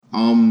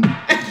I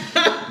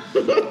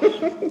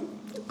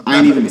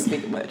ain't even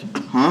speaking much.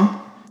 Huh?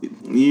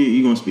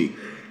 You gonna speak?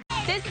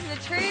 This is a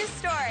true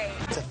story.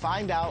 To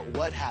find out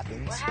what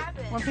happens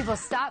When people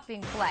stop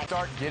being polite.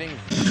 start getting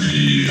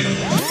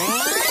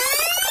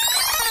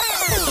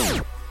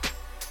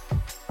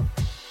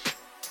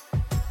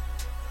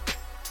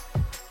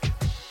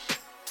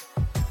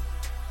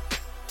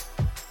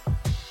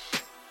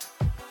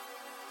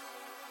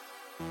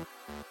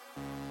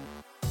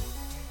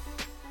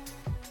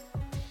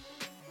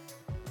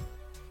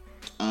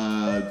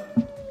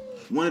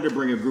Wanted to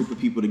bring a group of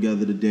people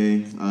together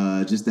today,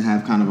 just to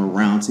have kind of a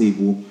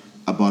roundtable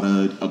about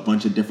a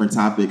bunch of different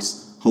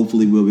topics.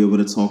 Hopefully we'll be able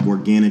to talk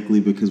organically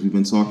because we've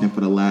been talking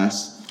for the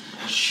last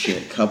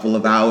couple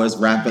of hours,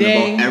 rapping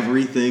about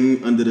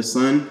everything under the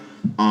sun.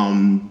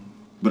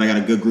 But I got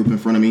a good group in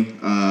front of me.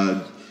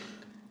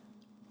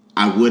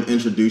 I would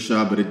introduce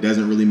y'all, but it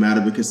doesn't really matter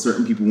because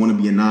certain people want to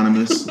be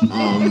anonymous.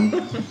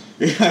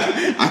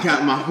 I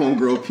got my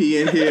homegirl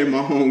P in here,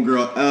 my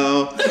homegirl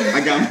L.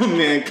 I got my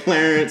man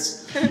Clarence.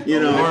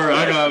 You know,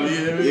 I got yeah,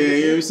 you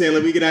know what I'm saying.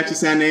 Like, we could actually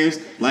say names.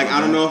 Like, I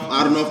don't know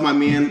if my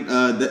man.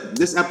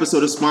 This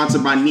episode is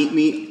sponsored by Neat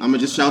Meat. I'm gonna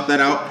just shout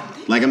that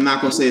out. Like, I'm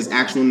not gonna say his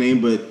actual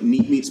name, but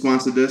Neat Meat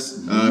sponsored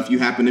this. If you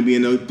happen to be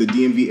in the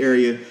DMV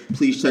area,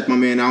 please check my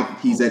man out.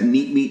 He's at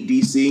Neat Meat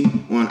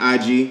DC on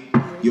IG.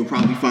 You'll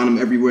probably find him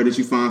everywhere that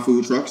you find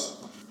food trucks.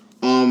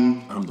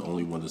 I'm the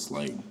only one that's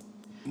like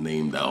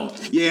named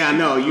out. Yeah, I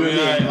know. You and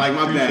me. Like,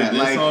 my bad.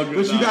 Like,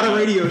 but you got a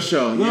radio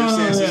show. You know what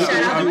I'm saying?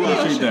 I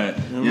appreciate that.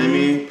 You know what I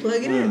mean?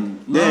 Plug it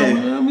in. No,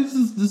 I mean, this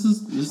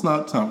is it's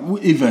not time.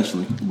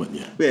 Eventually, but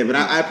yeah. Yeah, but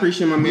I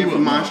appreciate my man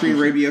from Mon Street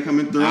Radio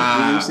coming through. You know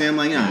what I'm saying?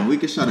 Like, yeah, we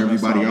can shut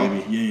everybody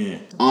out. Yeah.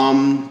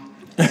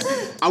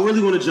 I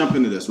really want to jump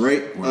into this,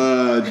 right?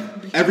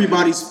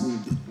 Everybody's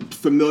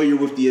familiar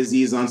with the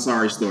Aziz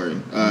Ansari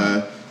story.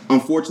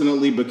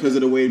 Unfortunately, because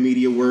of the way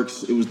media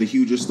works, it was the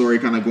hugest story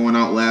kind of going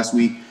out last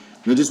week.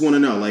 And I just want to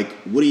know, like,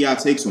 what are y'all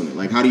takes on it?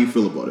 Like, how do you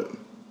feel about it?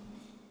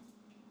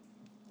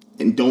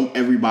 And don't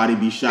everybody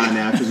be shy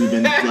now because we've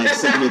been like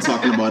sitting there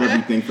talking about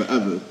everything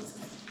forever.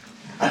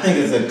 I think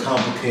it's a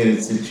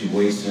complicated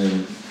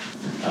situation,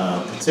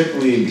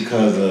 particularly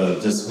because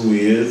of just who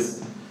he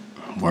is.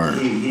 Word.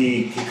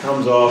 He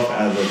comes off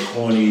as a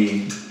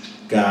corny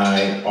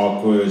guy,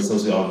 awkward,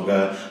 socially awkward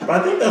guy. But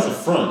I think that's a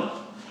front.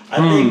 I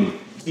think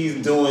he's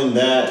doing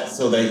that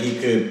so that he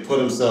could put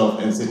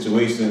himself in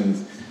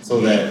situations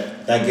so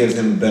that gives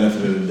him the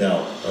benefit of the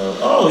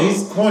doubt.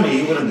 He's corny,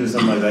 he wouldn't do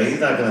something like that. He's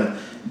not going to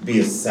be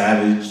a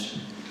savage.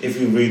 If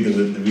you read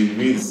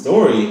the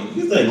story,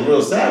 he's like a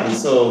real savage.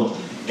 So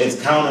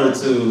it's counter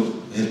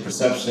to his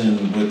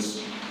perception, which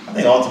I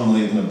think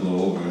ultimately is going to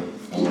blow over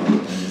for him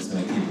and it's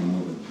going to keep him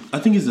moving. I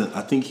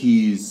think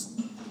he's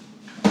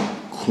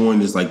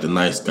coined as like the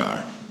nice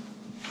guy,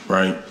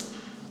 right?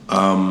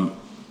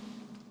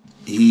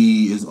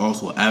 He is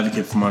also an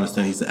advocate, from my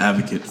understanding. He's an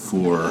advocate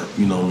for,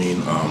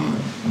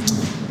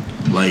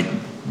 like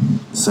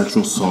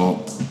sexual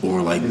assault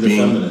or like he's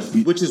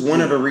being, which is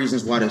one of the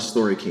reasons why this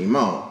story came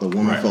out. The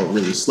woman felt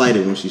really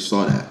slighted when she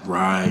saw that.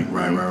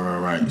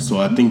 Right. So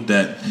I think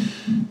that,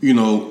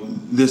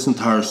 this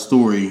entire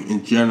story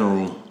in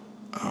general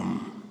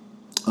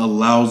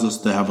allows us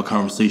to have a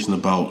conversation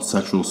about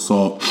sexual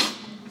assault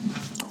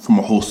from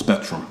a whole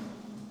spectrum,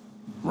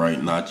 right?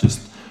 Not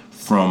just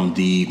from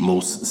the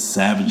most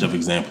savage of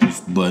examples,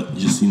 but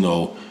just,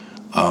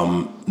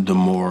 the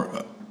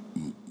more,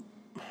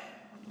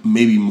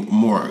 maybe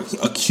more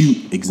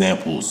acute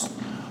examples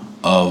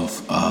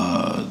of,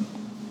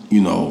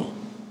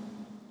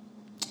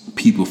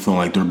 people feeling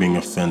like they're being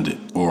offended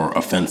or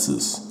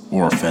offenses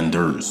or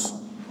offenders,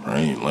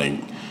 right? Like,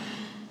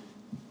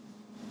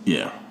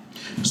 yeah.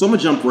 So I'm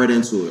gonna jump right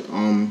into it.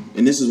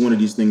 And this is one of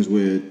these things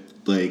where,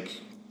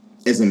 like,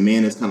 as a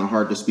man, it's kind of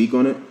hard to speak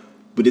on it.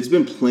 But it's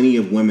been plenty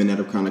of women that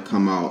have kind of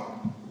come out.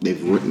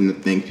 They've written the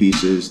think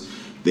pieces.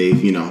 They've,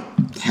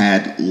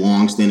 had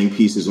long-standing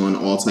pieces on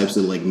all types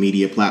of, like,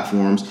 media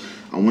platforms.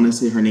 I want to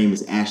say her name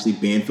is Ashley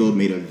Banfield,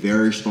 made a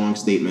very strong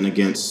statement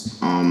against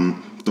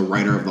the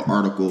writer of the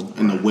article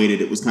and the way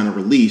that it was kind of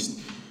released.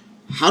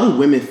 How do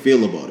women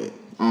feel about it?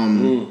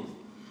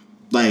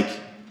 Like,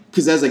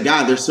 because as a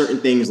guy, there's certain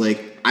things,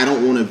 like, I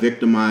don't want to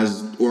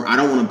victimize or I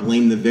don't want to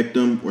blame the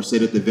victim or say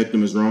that the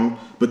victim is wrong,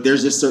 but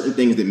there's just certain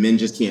things that men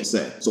just can't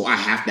say. So I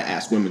have to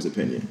ask women's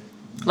opinion.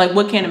 Like,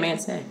 what can a man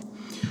say?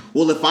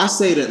 Well, if I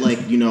say that, like,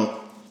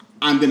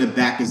 I'm going to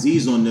back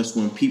Aziz on this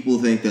one, people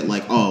think that,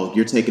 like, oh,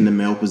 you're taking the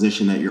male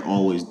position that you're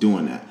always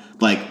doing that.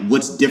 Like,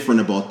 what's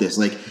different about this?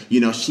 Like,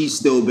 she's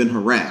still been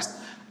harassed.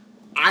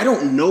 I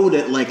don't know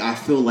that, like, I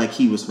feel like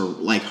he was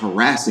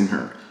harassing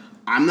her.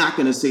 I'm not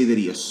going to say that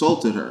he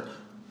assaulted her.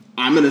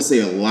 I'm going to say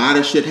a lot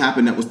of shit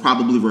happened that was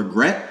probably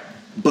regret,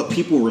 but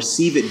people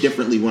receive it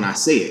differently when I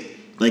say it.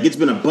 Like, it's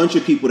been a bunch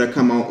of people that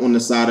come out on the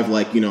side of,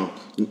 like,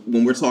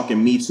 when we're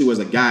talking Me Too as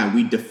a guy,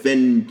 we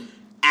defend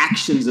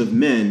actions of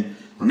men,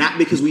 not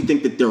because we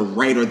think that they're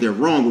right or they're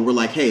wrong, but we're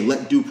like, hey,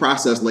 let due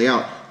process lay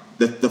out.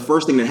 The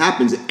first thing that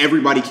happens,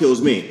 everybody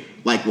kills me.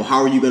 like, well,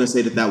 how are you going to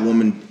say that that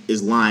woman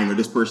is lying or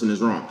this person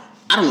is wrong?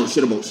 I don't know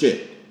shit about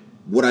shit.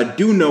 What I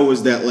do know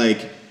is that,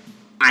 like,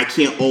 I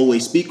can't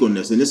always speak on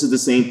this. And this is the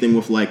same thing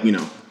with, like, you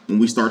know, when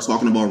we start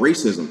talking about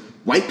racism,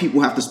 white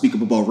people have to speak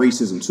up about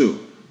racism too.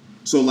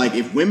 So, like,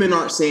 if women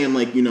aren't saying,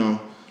 like, you know,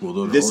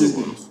 well, this is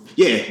ones.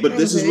 Yeah, but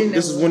this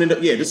is one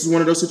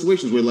of those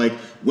situations where, like,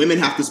 women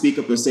have to speak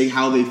up and say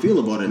how they feel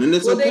about it, and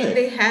it's okay.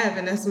 They have,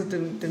 and that's what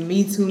the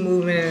Me Too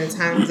movement and the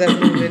Time's Up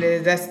movement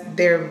is. That's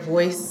their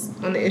voice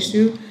on the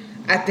issue.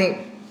 I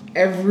think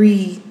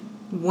every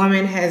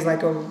woman has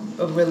like a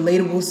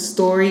relatable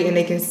story, and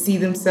they can see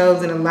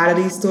themselves in a lot of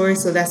these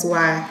stories. So that's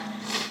why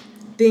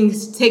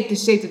things take the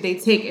shape that they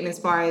take, and as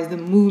far as the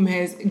movement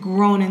has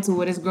grown into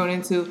what it's grown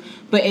into.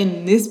 But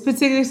in this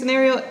particular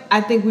scenario,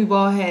 I think we've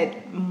all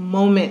had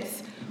moments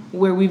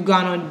where we've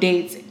gone on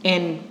dates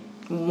and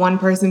one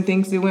person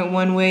thinks it went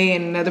one way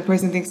and another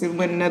person thinks it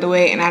went another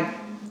way, and I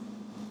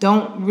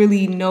don't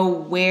really know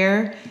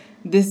where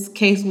this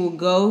case will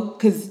go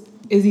because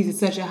Izzy's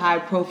such a high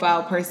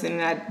profile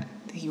person, and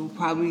he will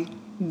probably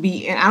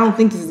be, and I don't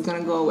think this is going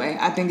to go away.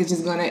 I think it's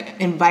just going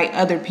to invite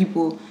other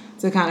people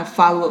to kind of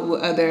follow up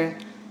with other,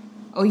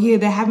 oh yeah,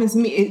 that happens to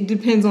me. It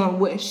depends on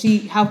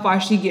how far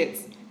she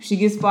gets. If she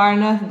gets far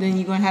enough, then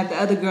you're gonna have the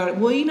other girl.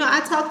 Well, you know,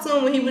 I talked to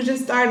him when he was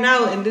just starting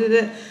out, and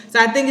da-da-da. So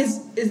I think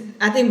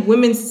I think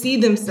women see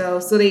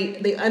themselves, so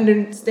they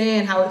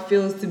understand how it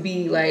feels to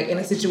be like in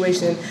a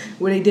situation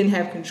where they didn't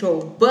have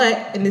control.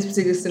 But in this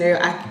particular scenario,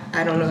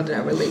 I don't know that I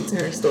relate to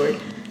her story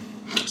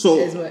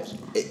as much.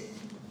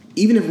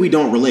 Even if we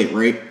don't relate,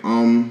 right?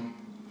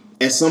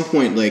 At some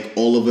point, like,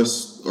 all of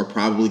us are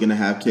probably gonna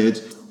have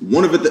kids.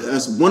 One of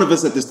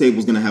us at this table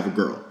is gonna have a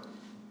girl.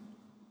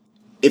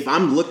 If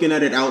I'm looking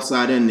at it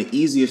outside in, the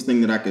easiest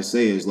thing that I could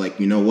say is, like,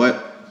 you know what?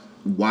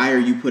 Why are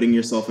you putting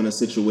yourself in a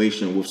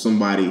situation with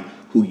somebody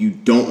who you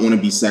don't want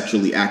to be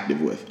sexually active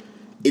with?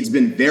 It's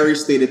been very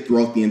stated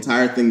throughout the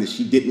entire thing that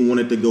she didn't want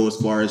it to go as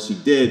far as she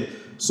did.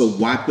 So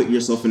why put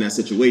yourself in that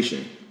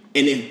situation?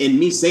 And in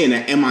me saying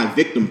that, am I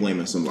victim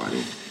blaming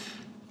somebody?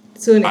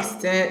 To an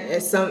extent,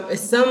 at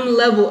some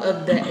level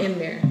of that in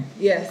there,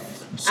 yes.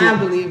 So, I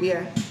believe,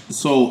 yeah.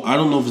 So I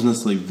don't know if it's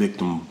necessarily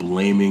victim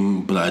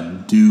blaming, but I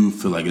do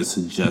feel like it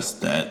suggests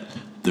that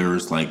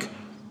there's like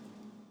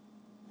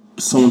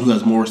someone who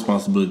has more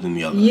responsibility than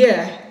the other.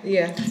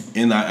 Yeah.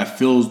 And I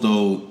feel as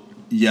though,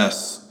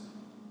 yes,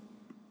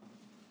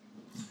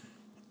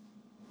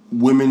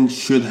 women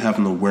should have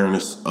an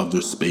awareness of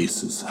their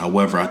spaces.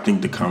 However, I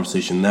think the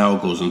conversation now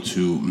goes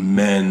into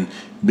men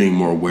being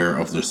more aware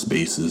of their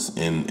spaces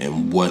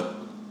and what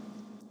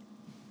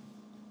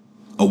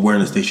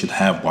awareness they should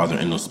have while they're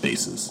in those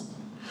spaces.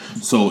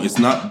 So it's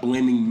not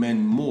blaming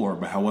men more,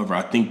 but however,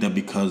 I think that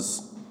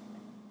because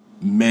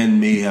men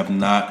may have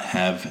not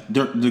have...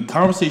 The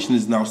conversation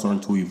is now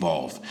starting to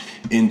evolve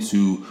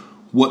into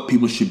what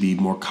people should be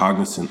more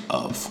cognizant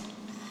of.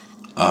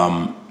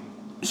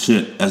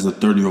 As a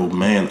 30-year-old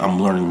man,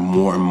 I'm learning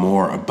more and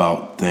more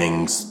about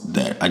things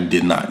that I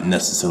did not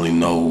necessarily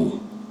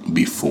know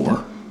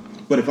before.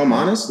 But if I'm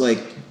honest,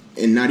 like,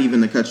 and not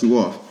even to cut you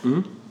off,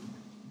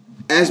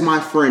 as my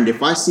friend,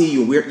 if I see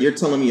you, you're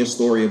telling me a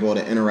story about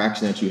an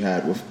interaction that you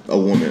had with a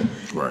woman,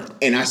 right?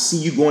 And I see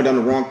you going down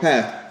the wrong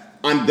path,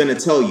 I'm gonna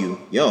tell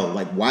you, yo,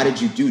 like, why did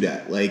you do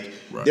that? Like,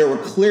 right. There were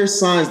clear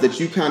signs that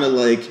you kind of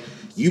like,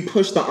 you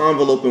pushed the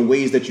envelope in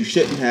ways that you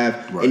shouldn't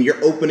have, right. And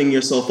you're opening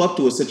yourself up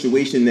to a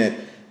situation that,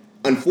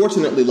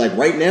 unfortunately, like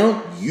right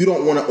now, you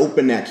don't want to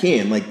open that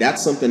can. Like,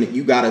 that's something that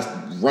you gotta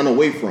run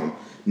away from,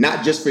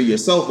 not just for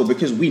yourself, but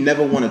because we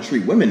never want to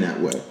treat women that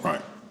way,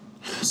 right?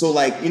 So,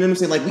 like, you know what I'm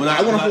saying? Like,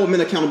 I want to hold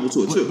men accountable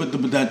to it, too.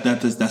 But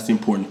that's the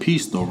important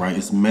piece, though, right?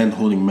 It's men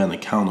holding men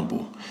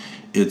accountable.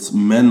 It's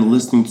men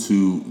listening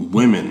to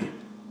women,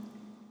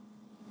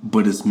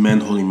 but it's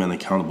men holding men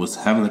accountable. It's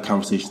having a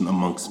conversation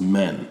amongst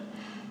men.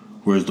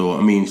 Whereas, though,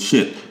 I mean,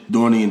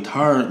 during the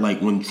entire,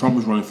 like, when Trump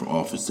was running for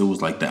office, it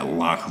was like that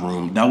locker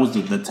room. That was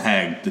the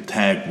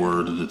tag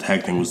word, or the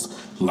tag thing was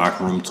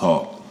locker room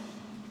talk.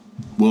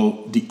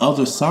 Well, the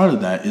other side of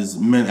that is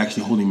men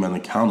actually holding men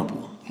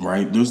accountable.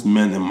 Right? There's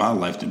men in my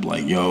life that be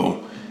like,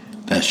 yo,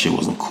 that shit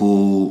wasn't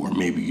cool, or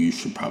maybe you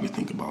should probably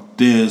think about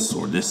this,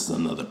 or this is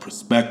another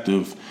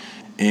perspective.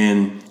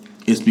 And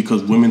it's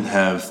because women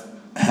have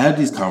had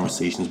these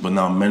conversations, but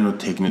now men are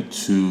taking it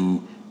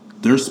to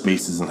their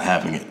spaces and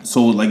having it.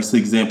 So, like, it's the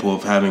example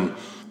of having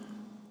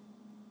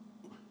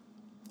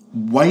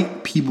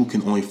white people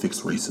can only fix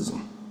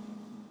racism.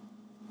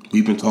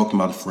 We've been talking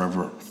about it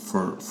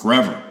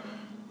forever.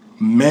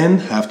 Men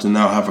have to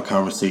now have a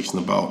conversation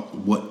about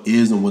what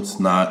is and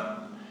what's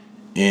not,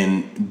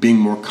 and being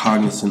more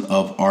cognizant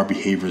of our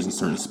behaviors in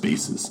certain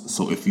spaces.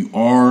 So if you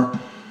are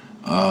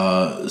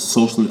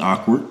socially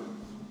awkward,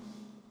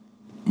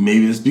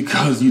 maybe it's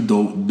because you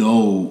don't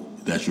know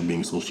that you're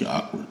being socially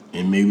awkward.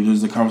 And maybe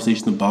there's a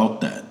conversation about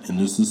that. And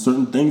there's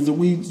certain things that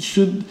we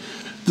should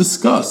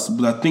discuss.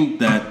 But I think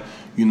that,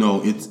 you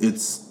know,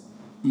 it's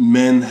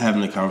men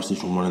having a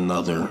conversation with one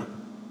another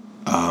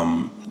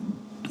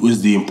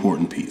is the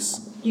important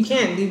piece. You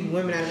can't leave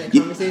women out of that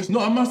conversation. No,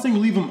 I'm not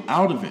saying leave them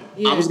out of it.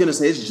 Yeah. I was gonna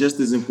say it's just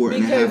as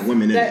important to have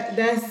women in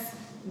it.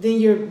 Then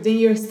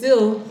you're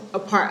still a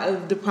part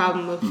of the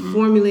problem of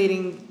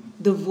formulating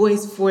the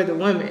voice for the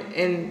woman,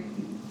 and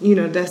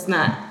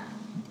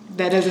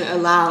that doesn't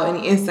allow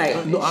any insight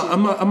on. No,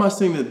 I'm not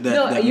saying that.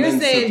 No, that you're men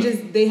saying set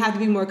just they have to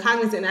be more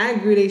cognizant. And I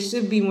agree, they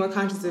should be more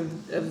conscious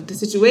of the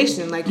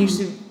situation. Like you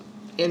should.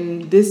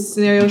 In this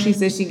scenario, she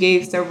said she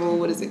gave several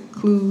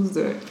clues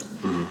or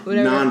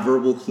whatever,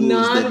 non-verbal clues.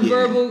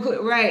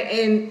 Right,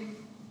 and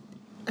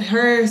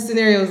her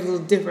scenario is a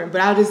little different,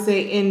 but I'll just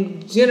say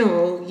in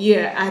general,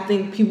 I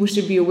think people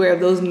should be aware of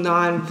those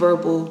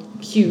non-verbal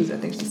cues, I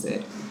think she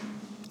said.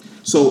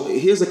 So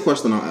here's a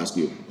question I'll ask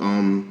you.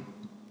 And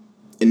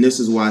this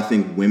is why I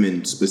think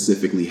women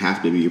specifically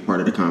have to be a part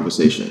of the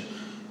conversation.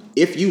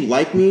 If you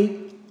like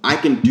me, I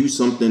can do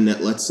something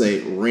that, let's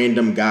say,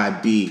 random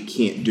guy B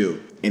can't do.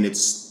 And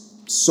it's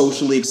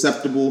socially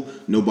acceptable.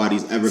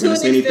 Nobody's ever going to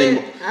say anything.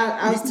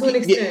 To an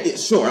extent. Yeah,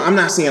 sure. I'm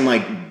not saying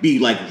be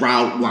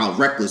wild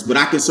reckless, but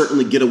I can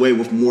certainly get away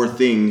with more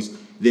things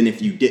than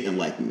if you didn't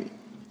like me.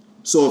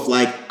 So if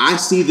I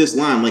see this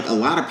line, a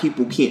lot of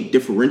people can't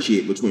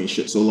differentiate between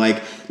shit. So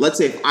let's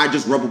say if I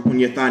just rub up on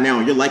your thigh now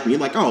and you're like me, you're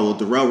like, oh, well,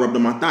 Darrell rubbed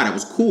on my thigh. That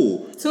was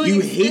cool. You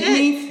hate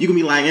me? You can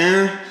be like,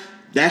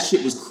 that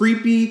shit was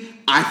creepy.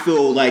 I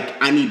feel like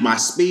I need my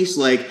space.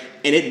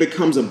 And it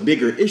becomes a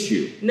bigger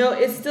issue. No,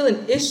 it's still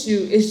an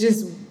issue. It's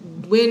just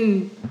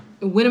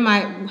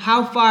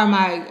how far am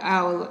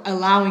I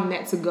allowing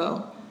that to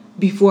go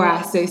before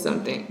I say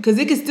something? Because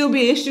it could still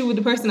be an issue with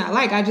the person I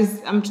like.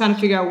 I'm trying to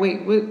figure out,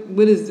 wait,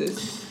 what is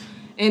this?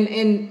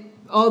 And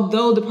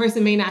although the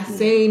person may not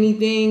say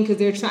anything because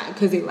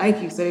they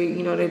like you, so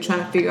they're trying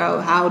to figure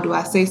out how do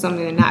I say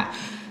something and not,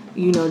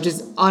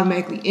 just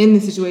automatically end the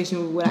situation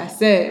with what I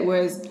said.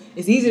 Whereas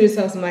it's easier to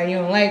tell somebody you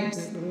don't like,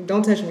 just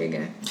don't touch me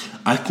again.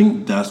 I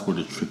think that's where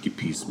the tricky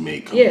piece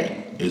may come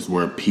in, is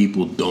where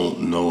people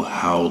don't know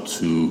how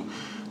to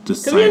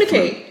decipher.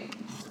 Communicate.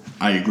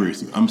 I agree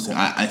with you. I'm saying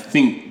I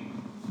think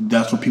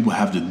that's where people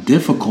have the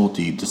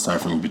difficulty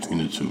deciphering between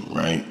the two,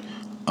 right?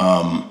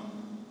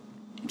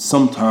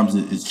 Sometimes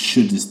it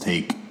should just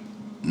take,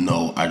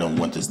 no, I don't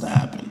want this to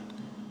happen.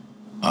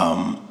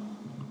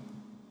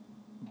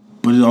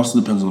 But it also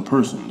depends on the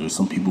person. There's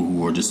some people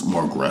who are just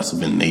more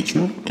aggressive in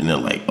nature, and they're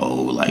like,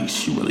 oh,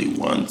 she really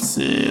wants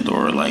it,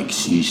 or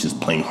she's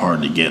just playing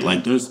hard to get.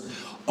 There's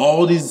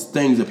all these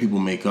things that people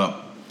make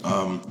up.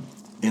 And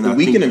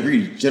we can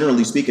agree,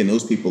 generally speaking,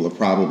 those people are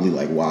probably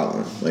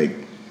wilding.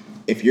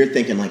 If you're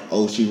thinking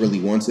oh, she really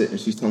wants it, and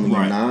she's telling you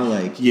nah,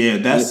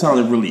 that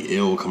sounded really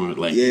ill coming you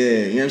know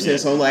what I'm saying?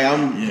 So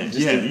I'm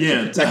just protect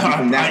you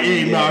from that.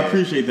 I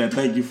appreciate that.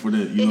 Thank you for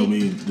the, you know what I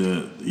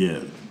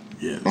mean?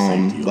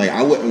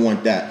 I wouldn't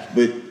want that,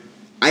 but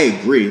I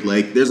agree.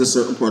 There's a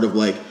certain part of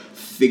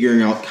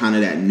figuring out kind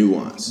of that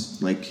nuance,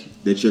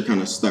 that you're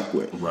kind of stuck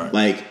with,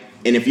 right?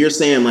 And if you're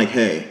saying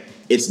hey,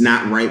 it's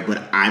not right,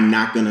 but I'm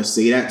not gonna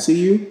say that to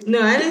you.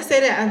 No, I didn't say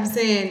that. I'm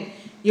saying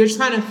you're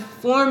trying to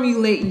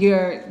formulate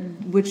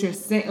what you're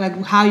saying,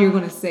 how you're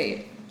gonna say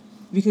it,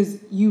 because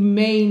you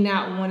may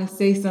not want to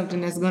say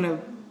something that's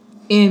gonna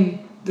end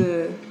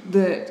the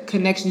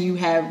connection you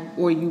have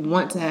or you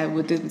want to have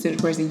with this potential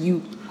person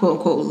you quote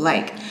unquote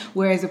like.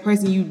 Whereas a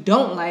person you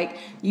don't like,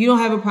 you don't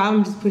have a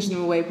problem just pushing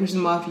them away, pushing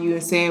them off you,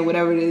 and saying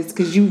whatever it is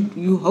because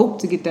you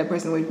hope to get that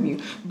person away from you.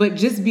 But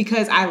just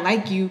because I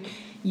like you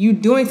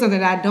doing something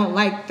that I don't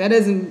like, that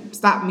doesn't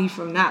stop me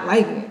from not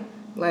liking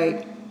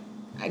it.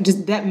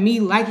 Just that me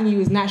liking you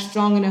is not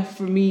strong enough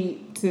for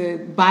me to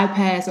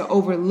bypass or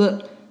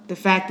overlook the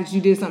fact that you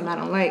did something I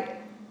don't like.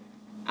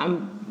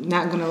 I'm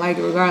not gonna like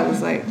it regardless.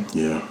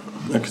 Yeah,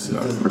 I can see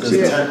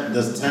that.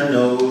 Does 10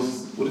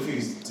 no's? What if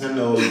he's 10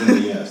 no's and a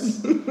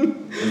yes?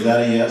 Is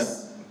that a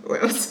yes?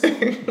 What I'm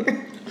saying?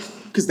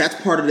 Because that's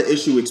part of the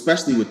issue,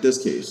 especially with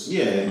this case.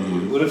 Yeah.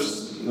 Mm-hmm. What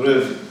if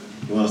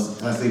you want to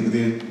sleep with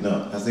you?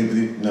 No. I sleep with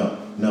you? No.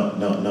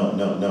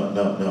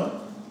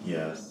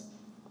 Yes.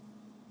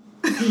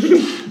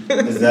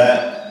 Is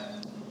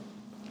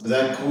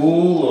that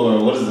cool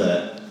or what is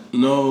that?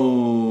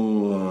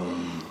 No.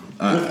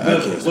 What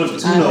if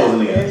 2 no's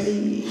and a yes?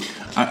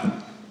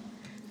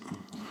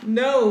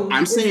 No.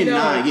 I'm saying no.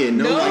 nah. Yeah,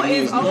 no. No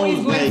is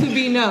always going to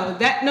be no.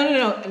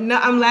 No.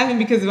 I'm laughing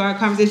because of our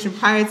conversation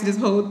prior to this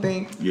whole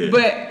thing. Yeah.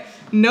 But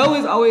no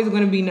is always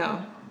going to be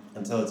no.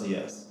 Until it's a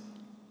yes.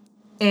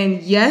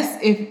 And yes,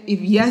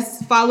 if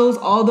yes follows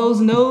all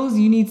those no's,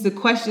 you need to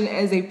question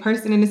as a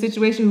person in the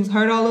situation who's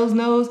heard all those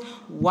no's,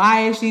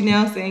 why is she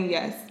now saying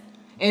yes?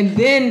 And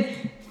then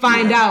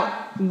find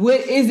out what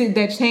is it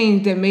that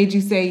changed that made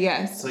you say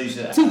yes. So you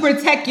should to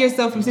protect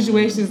yourself from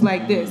situations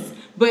like this.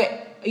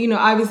 But,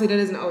 obviously that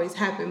doesn't always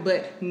happen.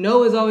 But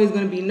no is always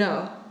going to be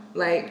no.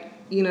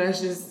 It's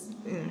just...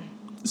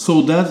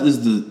 So that's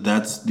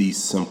the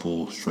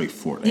simple,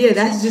 straightforward answer. Yeah,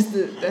 that's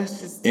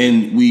just...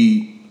 And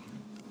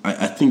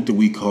I think that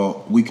we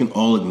can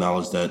all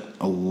acknowledge that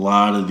a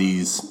lot of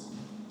these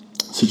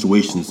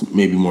situations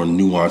may be more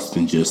nuanced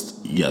than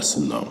just yes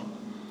and no.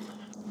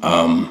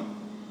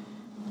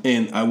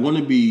 And I want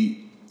to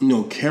be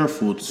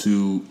careful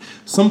to.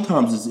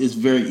 Sometimes it's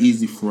very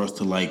easy for us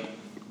to like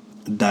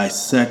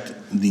dissect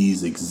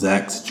these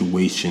exact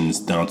situations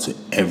down to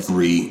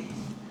every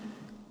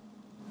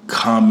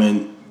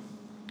comment,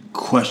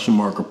 question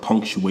mark, or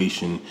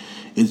punctuation.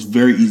 It's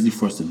very easy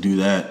for us to do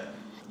that.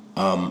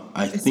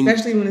 I think,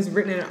 especially when it's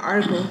written in an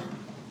article.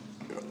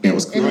 It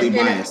was clearly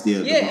biased. The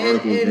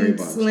article was very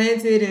biased.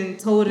 Slanted and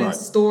told in Right.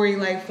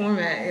 story-like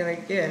format.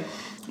 Like, yeah.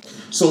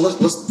 So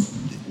let's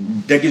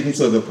that gets me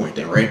to a good point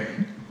then, right?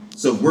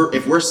 So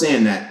if we're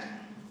saying that,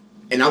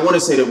 and I want to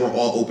say that we're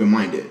all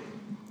open-minded,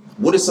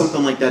 what does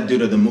something like that do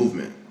to the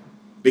movement?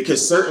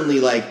 Because certainly,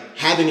 like,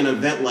 having an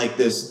event like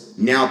this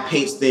now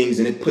paints things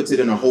and it puts it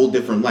in a whole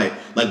different light.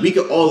 Like, we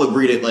could all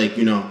agree that, like,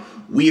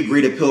 we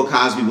agree that Bill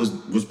Cosby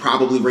was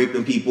probably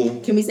raping people.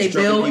 Can we say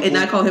Bill and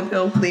not call him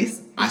Bill,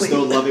 please? I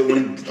still love it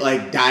when,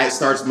 like, Diet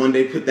Starts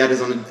Monday put that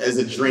as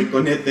a drink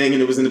on their thing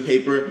and it was in the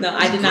paper. No,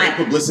 I did Great not.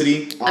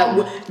 publicity.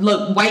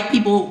 Look, white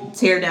people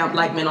tear down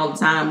black men all the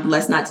time.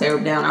 Let's not tear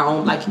down our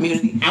own black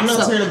community. I'm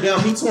not tearing him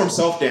down. He tore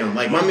himself down.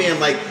 Like, my man,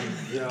 like,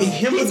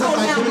 him He with tore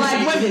down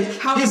black women.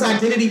 his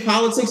identity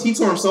politics, he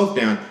tore himself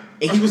down.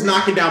 And he was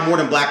knocking down more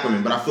than black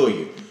women, but I feel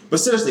you. But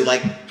seriously,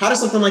 like, how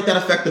does something like that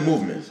affect the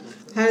movement?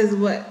 How does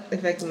what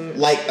affect women?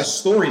 Like a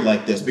story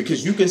like this,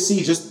 because you can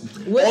see just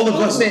What all of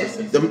movement?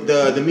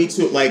 us, the Me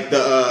Too, like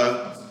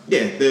the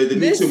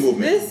Me Too movement.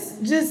 This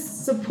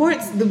just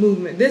supports the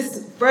movement.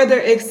 This further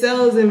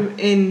excels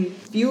and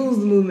fuels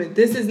the movement.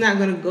 This is not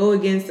going to go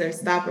against or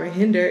stop or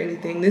hinder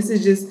anything. This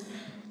is just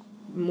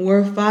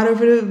more fodder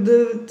for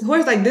the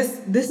horse. Like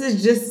this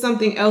is just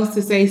something else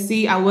to say,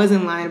 see, I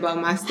wasn't lying about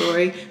my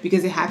story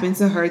because it happened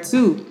to her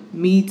too.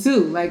 Me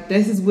too. Like,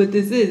 this is what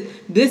this is.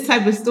 This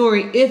type of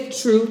story, if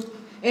true,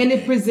 and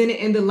if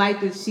presented in the light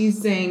that she's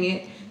saying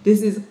it,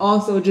 this is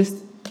also just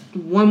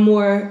one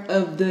more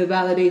of the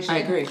validation. I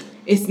agree.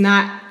 It's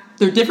not.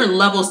 There are different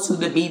levels to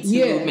the Me Too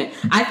Yeah. movement.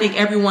 I think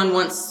everyone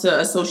wants to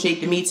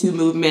associate the Me Too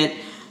movement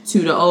to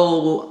the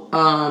old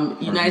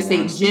United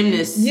States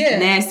gymnast,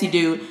 nasty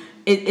dude.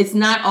 It's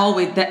not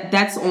always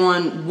that's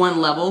on one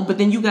level, but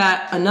then you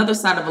got another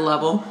side of a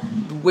level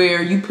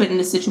where you put in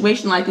a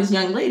situation like this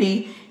young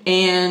lady,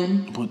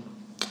 and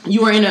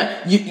you are in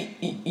a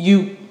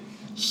you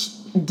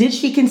did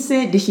she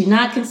consent? Did she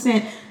not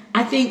consent?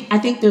 I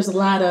think there's a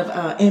lot of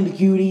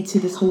ambiguity to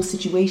this whole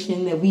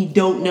situation that we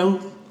don't know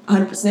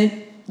 100%.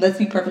 Let's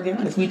be perfectly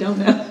honest, we don't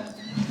know.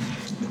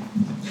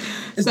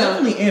 It's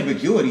definitely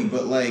ambiguity,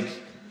 but like,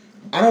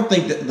 I don't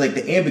think that like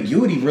the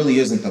ambiguity really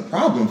isn't the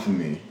problem for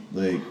me.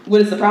 Like,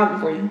 What is the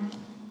problem for you?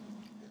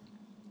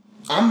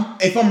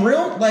 if I'm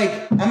real,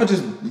 like, I'm gonna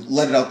just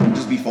let it out and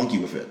just be funky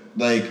with it.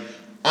 Like,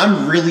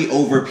 I'm really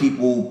over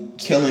people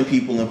killing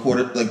people in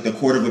the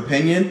court of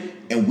opinion,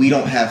 and we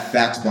don't have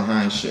facts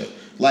behind shit.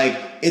 Like,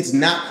 it's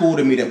not cool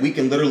to me that we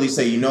can literally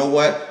say, you know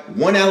what,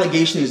 one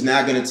allegation is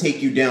not gonna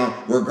take you down,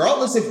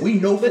 regardless if we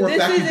know for a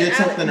fact you did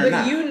something or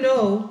not. But you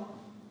know,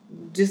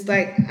 just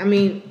like, I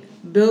mean,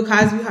 Bill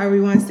Cosby, however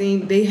you want to say,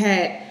 they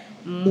had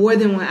more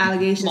than one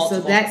allegation.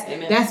 Multiple, so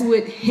that's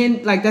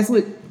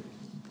what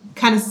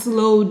kind of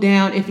slowed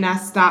down, if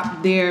not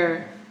stopped,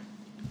 their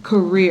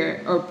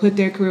career or put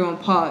their career on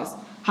pause.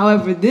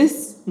 However,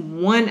 this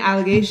one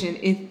allegation,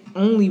 if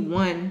only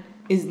one,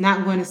 is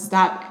not going to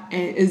stop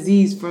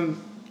Aziz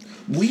from.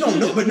 We don't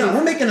know, but no,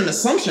 we're making an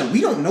assumption.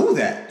 We don't know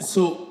that.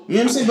 So, you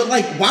know what I'm saying? But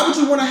like, why would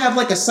you want to have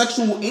like a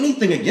sexual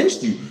anything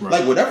against you? Right.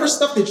 Like, whatever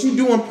stuff that you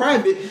do in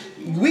private,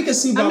 we can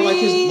see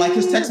by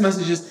his text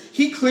messages.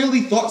 He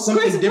clearly thought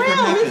something Chris different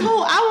Brown, happened. his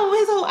whole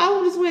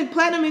album just went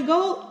platinum and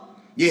gold.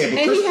 Yeah, but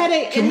He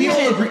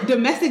had a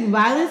domestic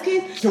violence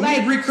case. Can we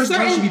agree Chris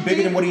Brown should be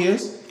bigger than what he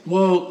is?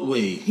 well,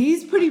 wait.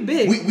 He's pretty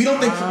big. We don't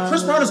think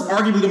Chris Brown is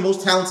arguably the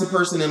most talented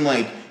person in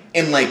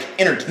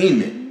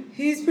entertainment.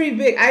 He's pretty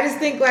big. I just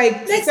think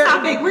like Next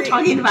topic we're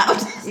talking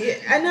about. Yeah,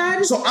 I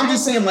know. So I'm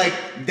just saying, like,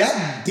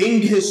 that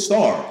dinged his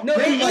star. No,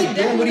 him, like,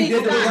 doing what he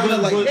did to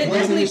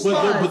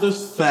Rihanna, But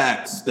there's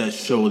facts that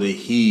show that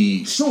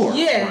he. Sure.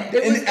 Yeah, Right.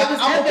 there was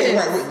I'm okay,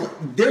 evidence.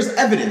 right. There's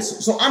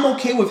evidence. So I'm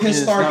okay with his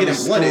And star it's not getting a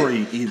flooded.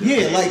 story either.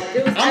 Yeah, like,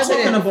 There was I'm talking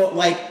evidence. about,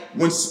 like,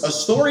 when a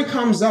story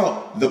comes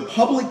out, the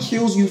public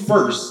kills you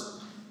first.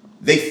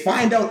 They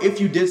find out if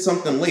you did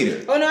something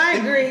later. Oh no, I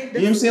agree. You know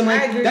what I'm saying? I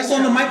Like, agree. that's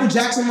on the Michael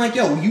Jackson, like,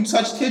 yo, you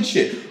touched kid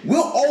shit.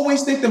 We'll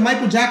always think that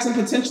Michael Jackson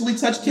potentially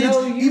touched kids,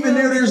 No, you even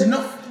though will. there's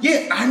no.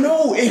 Yeah, I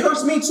know. It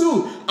hurts me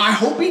too. I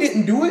hope he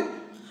didn't do it.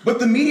 But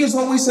the media's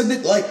always said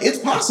that, like, it's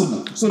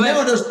possible. So But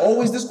now there's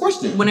always this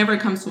question. Whenever it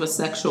comes to a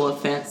sexual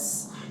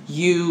offense,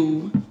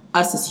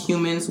 us as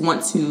humans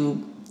want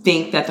to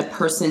think that the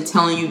person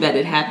telling you that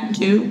it happened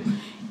to,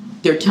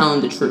 they're telling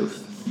the truth.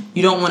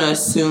 You don't want to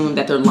assume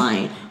that they're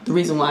lying. The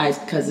reason why is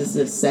because it's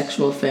a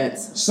sexual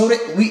offense. So that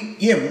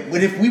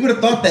but if we would have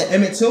thought that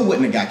Emmett Till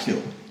wouldn't have got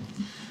killed.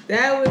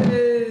 That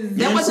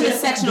wasn't a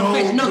sexual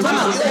offense. No,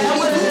 that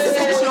wasn't a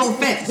sexual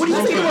offense. What do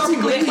you think?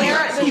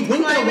 He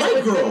winked at a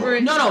white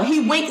girl. No,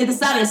 he winked.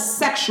 It's not a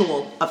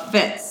sexual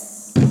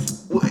offense.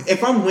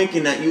 if I'm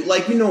winking at you,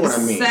 like, you know what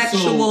I mean.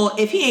 Sexual. So,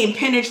 if he ain't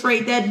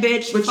penetrate that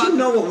bitch, but you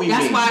know what we mean.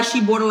 That's why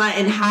she borderline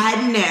and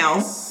hiding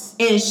now.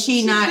 And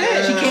she came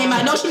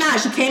out. No, she not.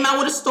 She came out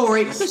with a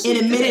story and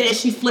admitted that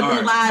she flipped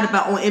and lied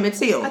about on Emmett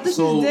Till. I thought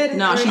she was dead.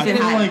 No, she's in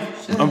hiding.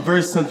 Like, I'm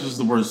very sensitive to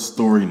the word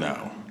story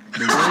now.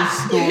 The word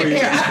story.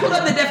 Here, I put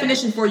up the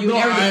definition for you.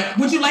 No,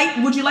 would you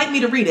like me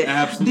to read it?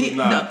 Absolutely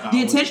not.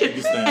 The attention,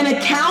 an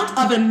account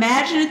of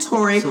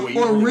imaginatory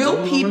or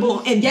real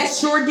people, and yes,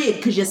 sure did,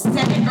 because you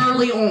said it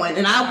early on,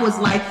 and I was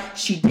like,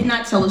 she did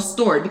not tell a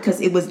story because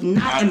it was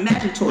not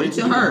imaginatory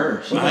to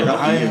her.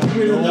 I have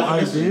no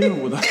idea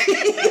what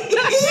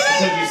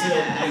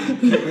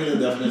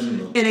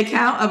An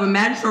account of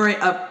imaginatory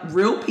of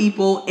real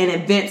people and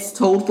events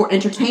told for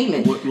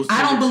entertainment.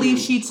 I don't believe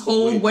she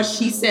told what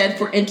she said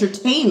for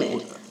entertainment.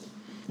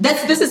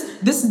 This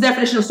is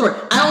definition of story.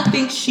 I don't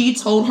think she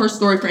told her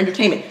story for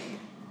entertainment.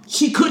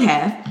 She could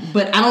have,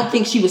 but I don't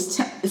think she was.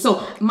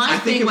 So my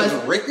thing was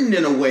written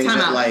in a way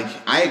that, like,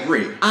 I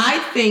agree. I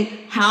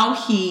think how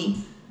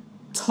he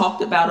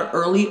talked about it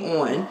early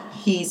on,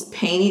 he's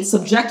painting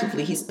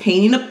subjectively. He's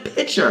painting a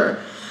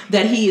picture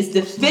that he is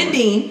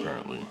defending.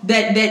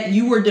 That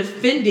you were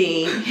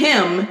defending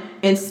him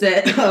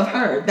instead of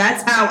her.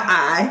 That's how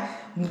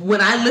when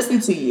I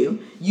listened to you,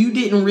 you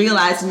didn't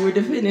realize you were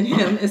defending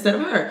him instead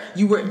of her.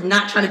 You were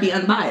not trying to be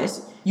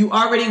unbiased. You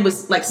already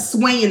was like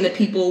swaying the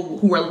people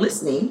who are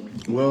listening.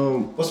 Well,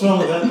 what's wrong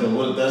with that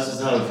though? That's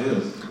just how it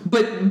feels.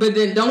 But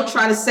then don't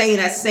try to say in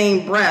that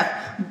same breath,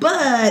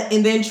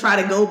 and then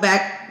try to go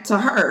back to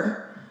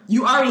her.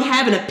 You already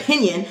have an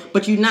opinion,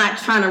 but you're not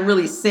trying to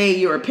really say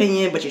your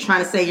opinion, but you're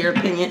trying to say your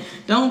opinion.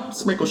 Don't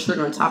sprinkle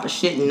sugar on top of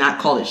shit and not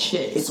call it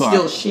shit. It's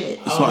still shit.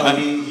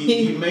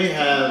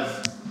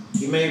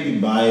 He may be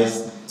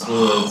biased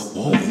towards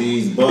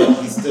Aziz, but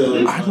he's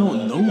still. I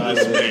don't know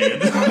this man.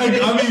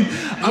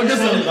 I'm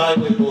just trying to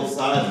evaluate both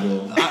sides,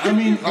 though.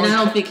 And I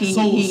don't think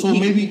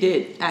he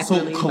did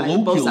accurately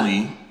both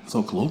sides.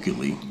 So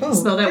colloquially.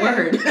 Spell that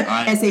word.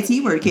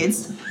 SAT word,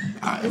 kids.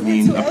 I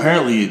mean,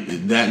 apparently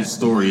that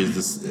story is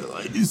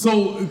this.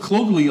 So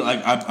colloquially,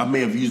 like I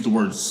may have used the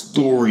word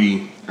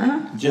story.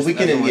 Just we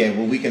can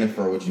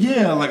infer what you mean.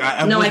 Yeah, like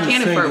I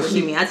can't infer what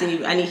you mean. I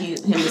need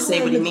him to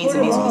say what he means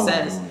and means what he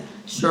says.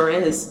 Sure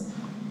is.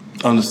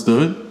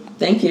 Understood.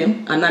 Thank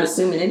you. I'm not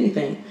assuming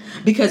anything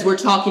because we're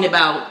talking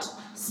about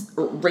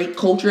rape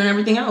culture and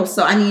everything else.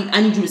 So I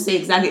need you to say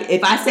exactly.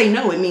 If I say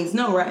no, it means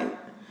no, right?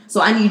 So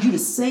I need you to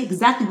say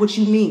exactly what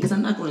you mean because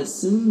I'm not going to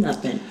assume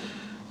nothing.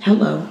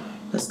 Hello.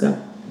 Let's go.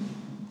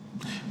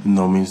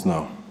 No means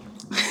no.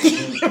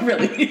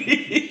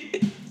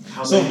 Really?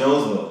 How many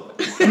no's though?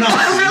 No.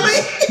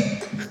 Really?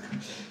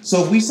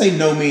 So if we say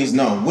no means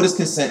no, what does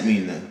consent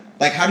mean then?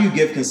 Like, how do you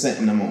give consent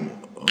in the moment?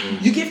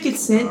 You give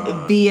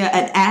consent via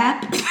an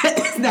app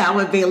that's now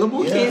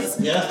available, kids.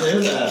 Yes, there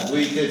is an app where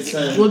you can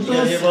send. You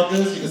can hear about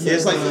this?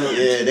 It's like,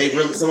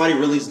 somebody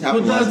really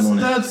capitalizing on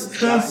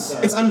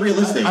it. It's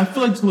unrealistic. I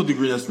feel like to a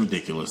degree that's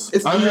ridiculous.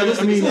 It's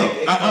unrealistic.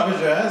 It covers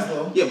your ass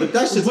though. Yeah, but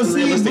that's just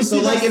unrealistic. So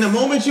like in a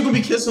moment you gonna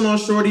be kissing on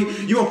shorty,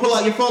 you gonna pull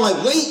out your phone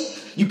like,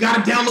 wait, you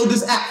gotta download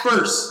this app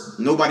first.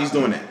 Nobody's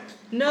doing that.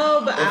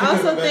 No, but I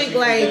also think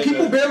like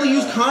people barely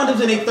use condoms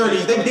in their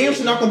 30s. They damn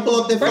sure not gonna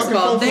pull up their fucking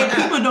phone.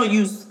 People don't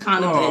use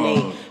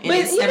condoms in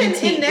their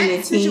 17, in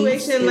that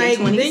situation, like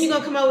then you're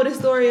gonna come out with a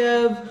story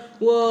of,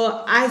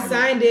 well, I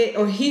signed it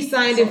or he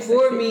signed it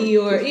for me,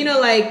 or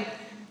I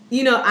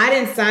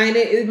didn't sign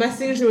it. My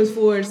signature was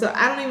forged, so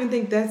I don't even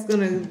think that's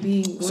gonna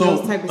be one of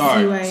those type of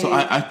CYA. So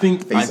I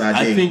think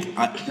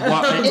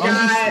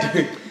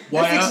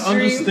while I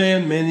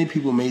understand many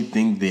people may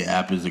think the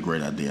app is a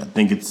great idea, I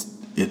think it's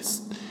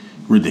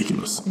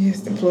ridiculous. Yes,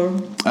 the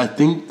plural. I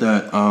think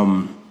that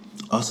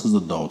us as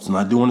adults, and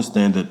I do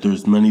understand that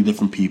there's many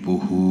different people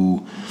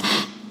who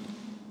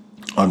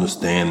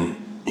understand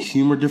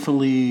humor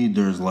differently.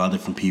 There's a lot of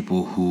different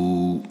people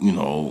who,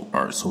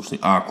 are socially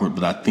awkward.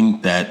 But I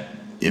think that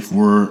if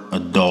we're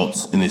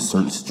adults in a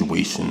certain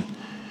situation,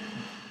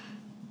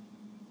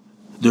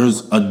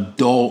 there's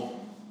adult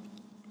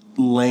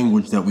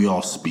language that we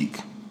all speak.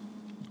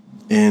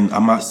 And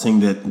I'm not saying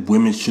that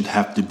women should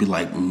have to be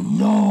like,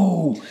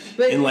 no.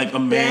 But and like a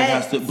man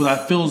has to. But I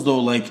feel as though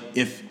like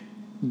if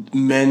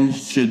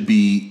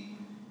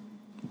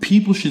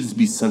people should just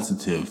be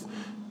sensitive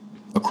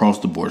across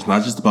the board. It's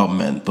not just about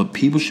men, but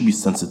people should be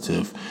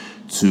sensitive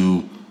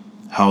to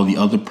how the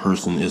other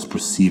person is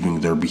perceiving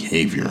their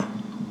behavior.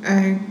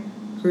 I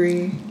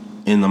agree.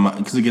 And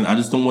because again, I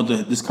just don't want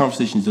this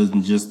conversation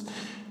doesn't just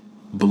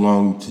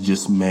belong to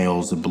just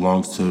males. It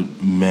belongs to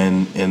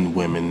men and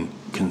women.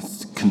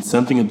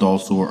 Consenting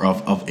adults or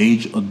of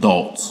age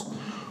adults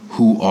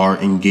who are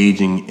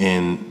engaging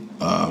in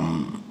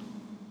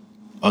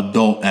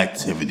adult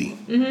activity,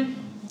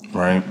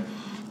 right,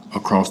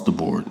 across the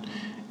board.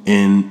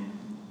 And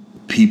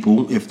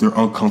people, if they're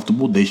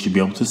uncomfortable, they should be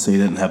able to say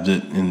that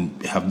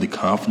and have the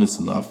confidence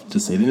enough to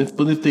say that.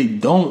 But if they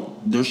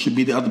don't, there should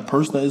be the other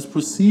person that is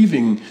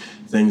perceiving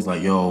things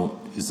like, yo,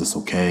 is this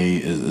okay?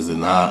 Is it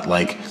not?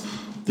 Like,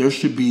 there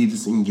should be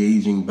this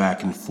engaging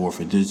back and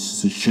forth. It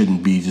just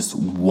shouldn't be just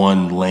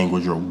one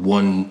language or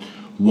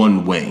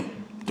one way.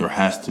 There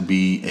has to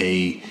be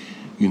a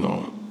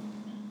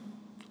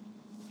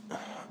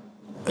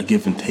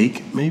give and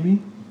take,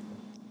 maybe.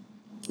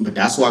 But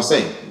that's why I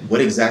say,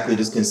 what exactly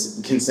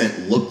does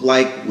consent look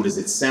like? What does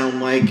it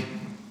sound like?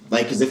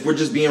 Like, because if we're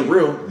just being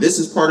real, this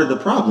is part of the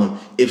problem.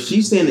 If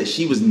she's saying that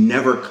she was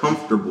never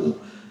comfortable,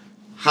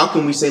 how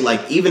can we say,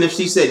 like, even if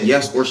she said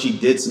yes or she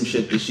did some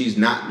shit that she's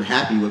not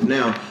happy with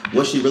now,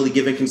 was she really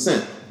giving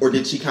consent? Or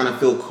did she kind of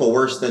feel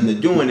coerced into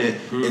doing it?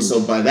 And so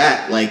by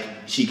that, like,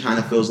 she kind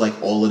of feels like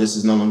all of this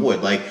is null and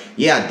void. Like,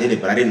 yeah, I did it,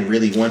 but I didn't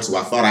really want to.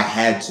 I thought I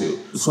had to.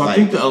 So I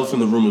think the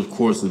elephant in the room, of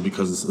course, is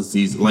because it's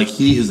easy. Like,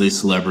 he is a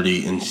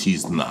celebrity and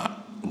she's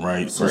not,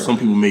 right? So some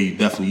people may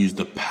definitely use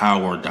the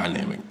power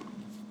dynamic.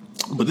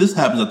 But this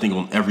happens, I think,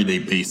 on an everyday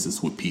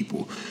basis with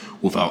people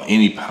without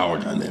any power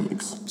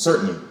dynamics.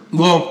 Certainly.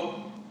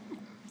 Well,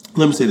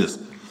 let me say this.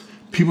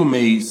 People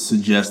may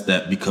suggest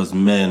that because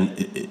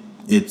men,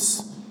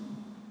 it's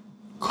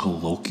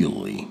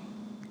colloquially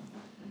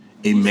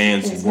a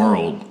man's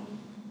world,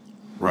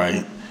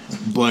 right?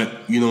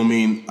 But, you know what I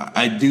mean?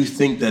 I do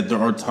think that there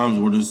are times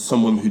where there's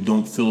some women who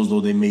don't feel as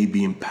though they may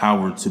be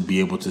empowered to be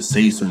able to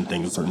say certain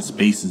things in certain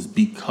spaces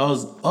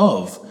because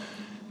of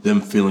them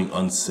feeling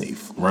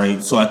unsafe,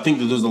 right? So I think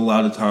that there's a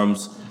lot of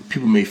times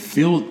people may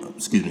feel,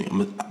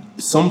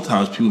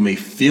 sometimes people may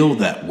feel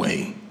that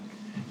way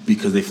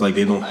because they feel like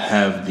they don't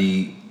have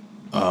the,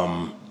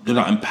 they're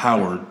not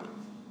empowered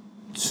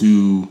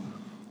to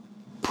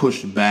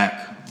push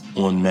back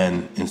on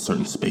men in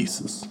certain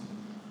spaces.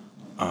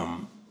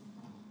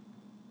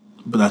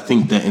 But I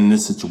think that in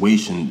this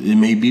situation, it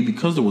may be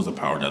because there was a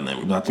power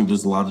dynamic. But I think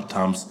there's a lot of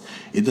times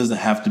it doesn't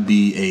have to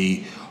be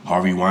a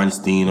Harvey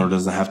Weinstein or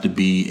doesn't have to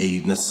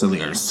be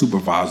necessarily a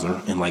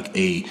supervisor in like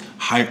a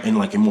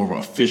more of an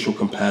official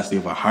capacity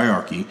of a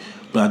hierarchy.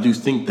 But I do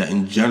think that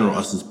in general,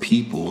 us as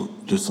people,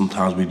 just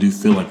sometimes we do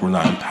feel like we're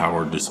not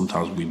empowered. There's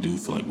sometimes we do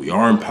feel like we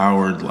are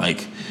empowered.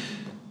 Like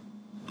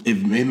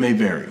it may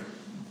vary.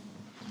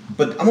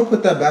 But I'm gonna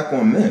put that back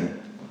on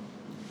men.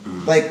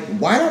 Like,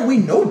 why don't we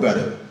know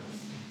better?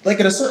 Like,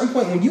 at a certain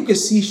point, when you can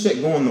see shit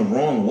going the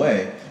wrong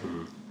way,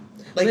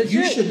 like, but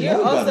you should know better.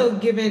 You're also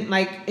given,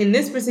 like, in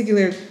this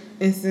particular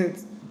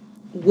instance,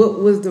 what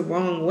was the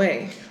wrong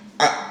way?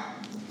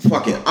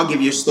 Fuck it. I'll give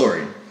you a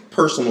story.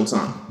 Personal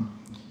time.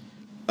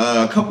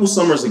 A couple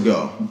summers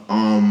ago,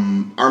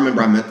 I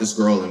remember I met this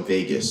girl in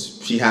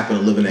Vegas. She happened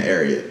to live in the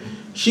area.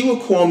 She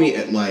would call me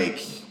at, like,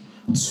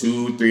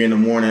 2, 3 in the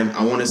morning.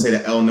 I want to say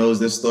that Elle knows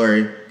this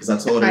story because I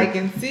told her. I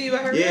can see by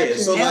her reaction.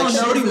 So like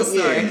Shorty would, you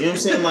know what I'm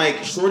saying?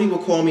 Like Shorty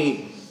would call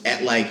me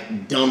at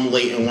like dumb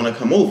late and want to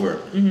come over.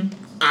 Mm-hmm.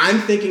 I'm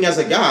thinking as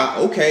a guy,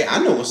 okay,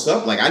 I know what's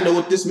up. Like I know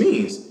what this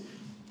means.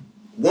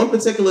 One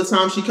particular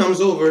time she comes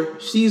over,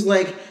 she's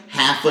like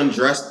half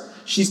undressed.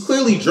 She's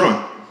clearly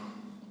drunk,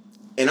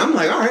 and I'm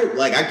like, all right,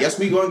 like I guess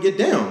we gonna get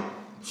down.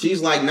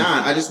 She's like,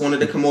 nah, I just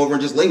wanted to come over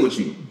and just lay with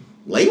you.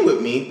 Lay with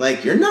me?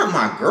 Like you're not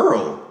my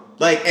girl.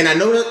 Like, and I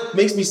know that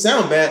makes me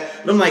sound bad,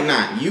 but I'm like,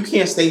 nah, you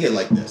can't stay here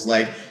like this.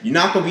 Like, you're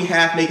not going to be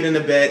half naked in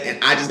the bed,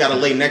 and I just got to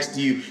lay next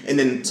to you, and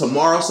then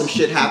tomorrow some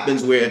shit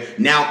happens where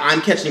now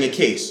I'm catching a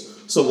case.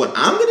 So what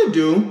I'm going to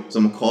do is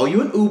I'm going to call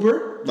you an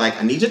Uber.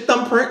 Like, I need your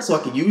thumbprint so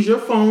I can use your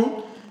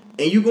phone,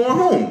 and you going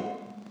home.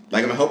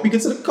 Like, I'm going to help you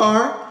get to the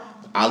car.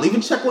 I'll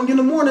even check on you in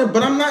the morning,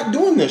 but I'm not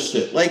doing this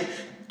shit. Like,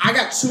 I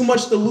got too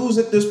much to lose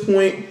at this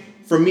point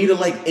for me to,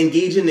 like,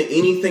 engage into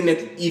anything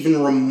that's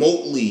even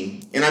remotely,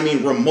 and I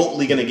mean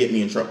remotely, gonna get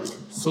me in trouble.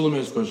 So let me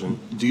ask you a question.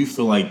 Do you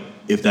feel like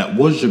if that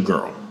was your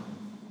girl,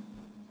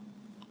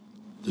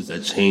 does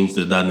that change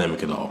the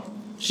dynamic at all?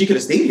 She could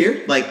have stayed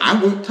here. Like,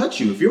 I won't touch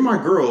you. If you're my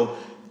girl,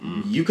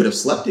 you could have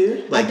slept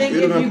here. Like, I think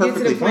if you get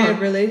to the point of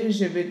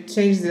relationship, it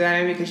changes the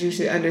dynamic because you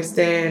should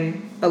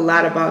understand a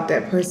lot about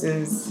that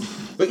person's.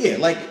 But yeah,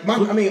 like I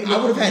would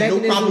have had no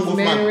problem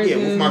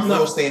with my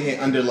girl staying here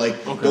under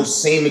like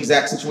those same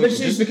exact situations.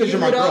 Just because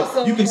you're my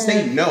girl, you can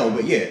say no,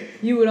 but yeah.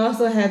 You would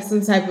also have some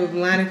type of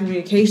line of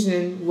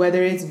communication,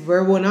 whether it's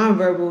verbal or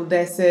nonverbal,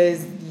 that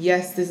says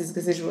yes, this is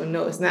consensual,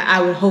 no, it's not.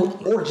 I would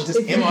hope, or just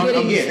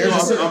empathy. There's a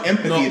certain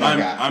empathy that I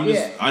got.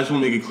 I just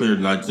want to make it clear,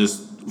 not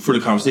just for the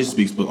conversation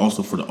speaks, but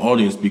also for the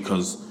audience,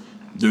 because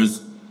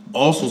there's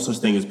also such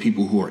thing as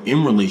people who are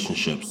in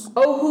relationships.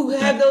 Who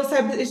have those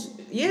type of issues.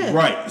 Yeah.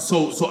 Right.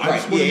 So I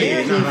just want to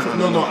make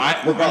Right.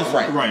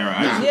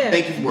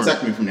 Thank you for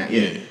protecting me from that.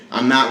 Yeah.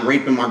 I'm not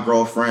raping my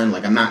girlfriend.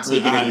 Like I'm not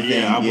taking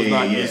anything. I was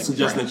not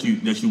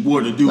suggesting that you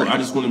would to do. Right. I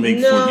just want to make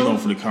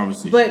for the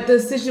conversation. But the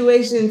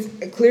situations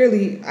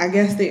clearly, I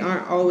guess they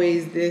aren't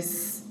always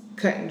this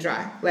cut and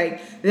dry.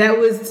 Like that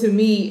was to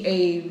me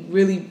a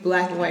really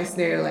black and white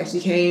scenario. Like she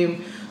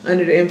came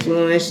under the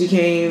influence. She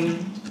came.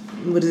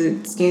 What is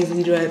it?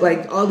 Scantily dressed.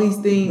 Like all these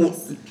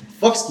things.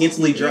 Fuck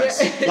scantily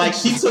dressed. Like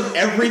she took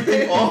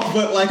everything off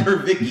but like her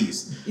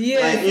Vickies. Yeah.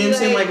 Like, you know what I'm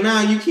saying? Like,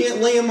 nah, you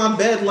can't lay in my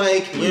bed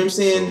like, you know what I'm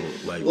saying?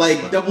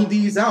 Like double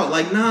D's out.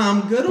 Like, nah,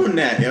 I'm good on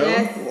that,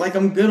 yo. Like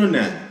I'm good on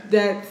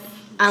that.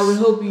 I would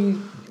hope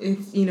you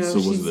if So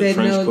she was it a said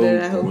trench no, coat,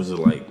 then I or hope. was it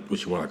like what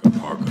she want, like a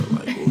parka?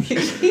 Like what was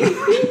she wearing?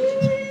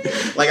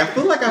 Like I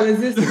feel like Was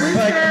this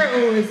winter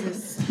or was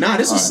this? Nah,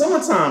 this was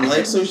summertime.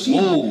 Like so she.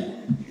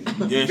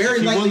 Yeah,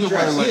 Very lightly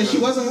dressed. Like she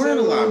wasn't wearing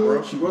a lot,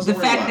 bro. She wasn't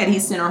The wearing fact a lot. that he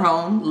sent her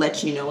home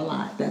lets you know a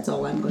lot. That's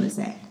all I'm going to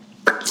say.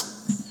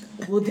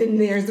 Well, then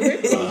there's the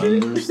rape culture.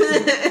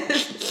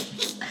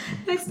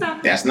 Next time.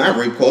 That's not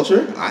rape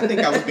culture. I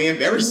think I was being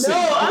very sick. No,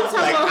 I'm talking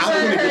Like, about I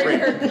was gonna get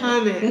raped. her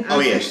comment. Oh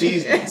yeah,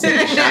 she's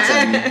taking shots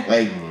at me,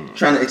 like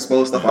trying to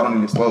expose stuff I don't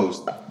need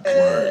exposed.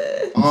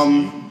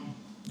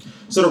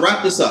 So to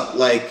wrap this up,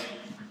 like,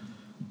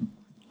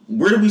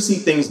 where do we see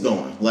things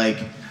going? Like,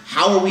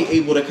 how are we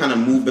able to kind of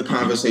move the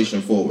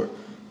conversation forward?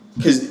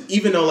 Because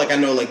even though, like, I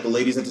know, like, the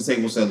ladies at the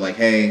table said, like,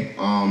 hey,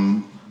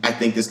 I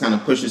think this kind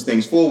of pushes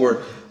things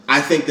forward.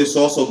 I think this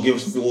also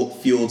gives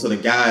fuel to the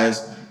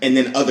guys and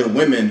then other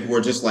women who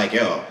are just like,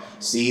 yo,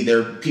 see,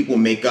 people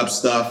make up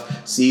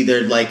stuff. See,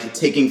 they're like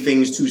taking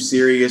things too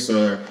serious,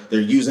 or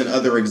they're using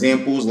other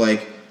examples.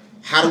 Like,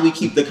 how do we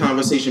keep the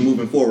conversation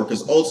moving forward?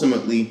 Because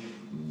ultimately,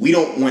 we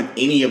don't want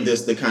any of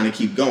this to kind of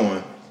keep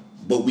going,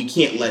 but we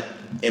can't let,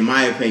 in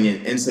my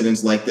opinion,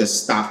 incidents like this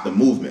stop the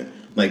movement.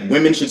 Like,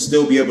 women should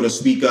still be able to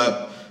speak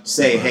up,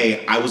 say,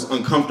 hey, I was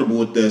uncomfortable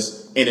with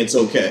this, and it's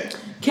okay.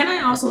 Can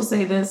I also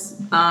say this?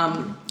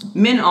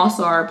 Men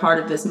also are a part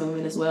of this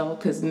movement as well,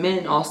 because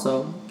men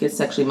also get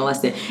sexually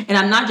molested. And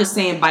I'm not just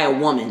saying by a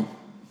woman.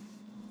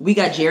 We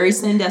got Jerry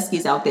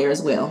Sandusky's out there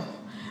as well.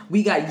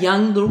 We got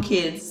young little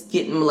kids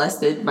getting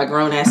molested by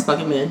grown-ass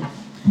fucking men.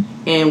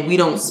 And we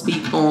don't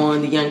speak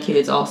on the young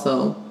kids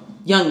also.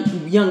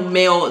 Young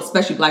male,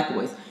 especially black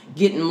boys,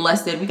 getting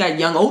molested. We got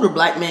young older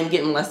black men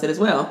getting molested as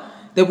well.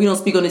 That we don't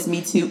speak on this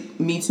Me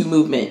Too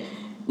movement.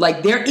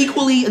 Like, they're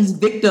equally as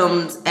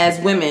victims as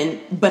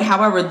women, but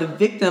however, the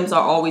victims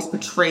are always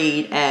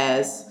portrayed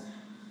as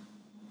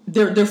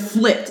they're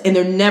flipped and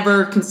they're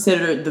never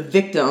considered the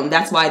victim.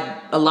 That's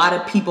why a lot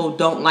of people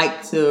don't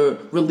like to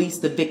release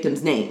the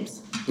victims'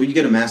 names. Well, you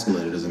get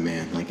emasculated as a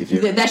man. Like, if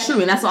you're... That's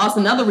true, and that's also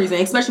another reason,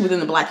 especially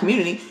within the black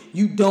community,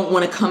 you don't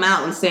want to come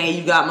out and say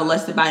you got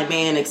molested by a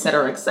man,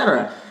 etc.,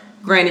 etc.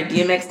 Granted,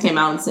 DMX came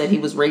out and said he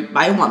was raped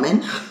by a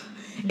woman.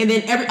 And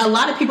then a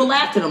lot of people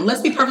laughed at him.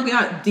 Let's be perfectly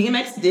honest.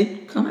 DMX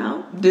did come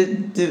out.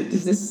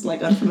 Is this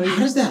like unfamiliar?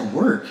 How does that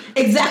work?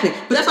 Exactly.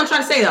 But that's what I'm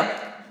trying to say, though.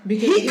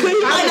 Because he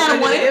might not have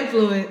wanted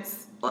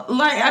influence.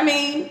 Like, I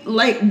mean,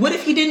 like, what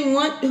if he didn't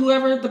want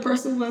whoever the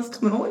person was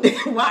coming on?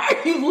 Why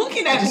are you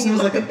looking at me? It just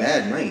sounds like a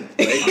bad night.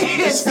 Like,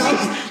 it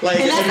sounds like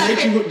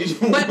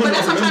but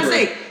that's what I'm trying to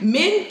say.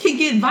 Men can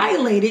get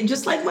violated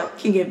just like women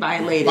can get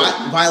violated.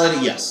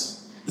 Violated,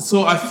 yes.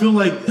 So I feel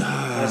like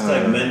That's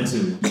like men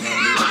too.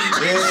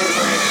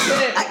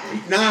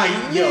 Nah,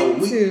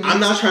 I'm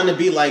not trying to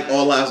be like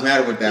all lives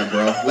matter with that,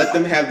 bro. Let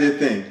them have their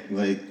thing.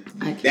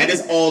 Like, that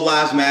is all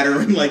lives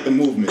matter in like the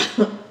movement.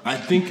 I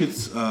think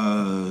it's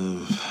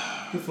You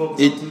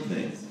focus on two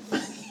things.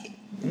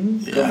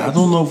 yeah, I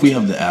don't know if we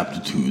have the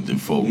aptitude to Me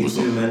focus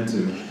too, on men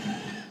too.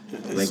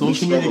 Like,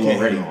 social we media struggle can't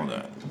already. handle all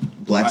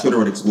that. Black Twitter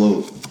would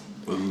explode.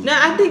 No,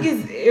 I think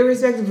it's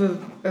irrespective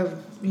of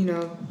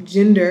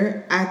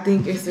gender. I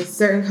think it's a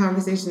certain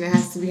conversation that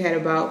has to be had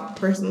about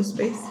personal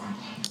space.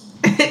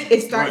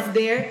 It starts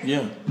there.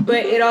 Yeah.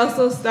 But it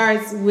also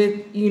starts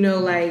with,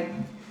 like,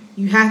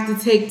 you have to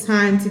take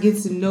time to get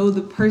to know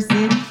the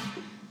person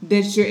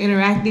that you're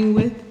interacting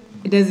with.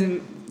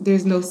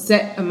 There's no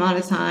set amount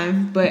of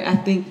time, but I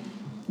think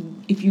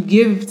if you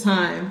give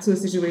time to a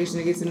situation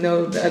to get to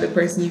know the other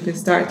person, you can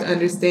start to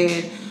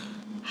understand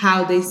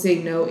how they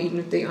say no, even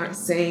if they aren't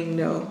saying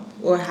no,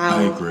 or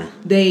how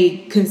they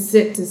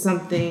consent to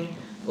something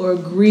or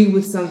agree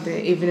with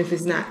something, even if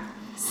it's not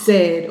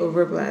said or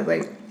verbalized.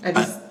 Like,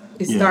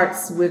 it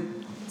starts with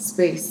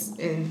space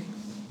and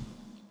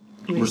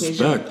communication.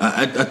 Respect.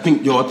 I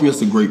think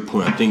that's a great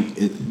point. I think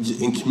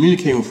in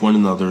communicating with one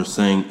another,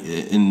 saying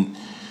in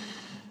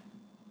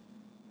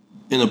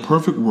a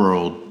perfect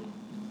world,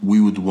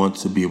 we would want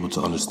to be able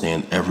to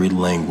understand every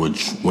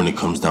language when it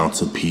comes down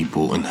to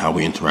people and how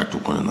we interact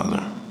with one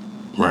another,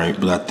 right?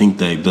 But I think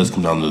that it does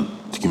come down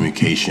to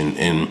communication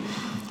and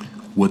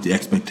what the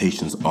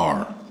expectations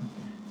are,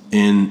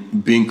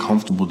 and being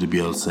comfortable to be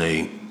able to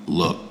say,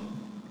 look,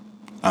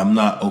 I'm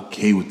not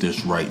okay with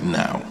this right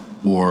now,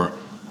 or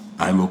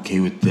I'm okay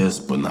with this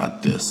but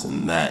not this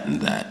and that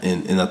and that.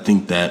 And I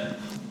think that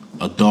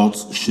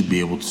adults should be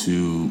able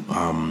to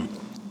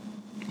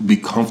be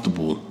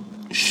comfortable,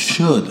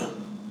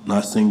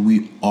 not saying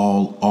we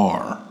all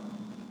are,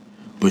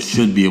 but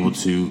should be able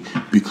to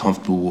be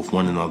comfortable with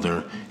one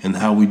another and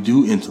how we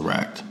do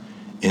interact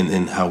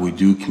and how we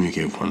do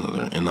communicate with one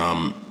another.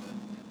 And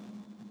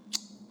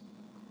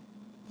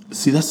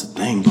see, that's the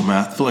thing,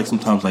 man. I feel like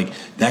sometimes like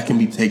that can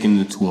be taken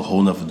into a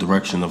whole nother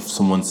direction of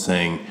someone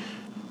saying,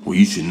 well,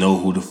 you should know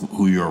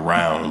who you're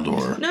around,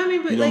 or no, I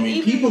mean, but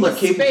even people are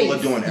capable space.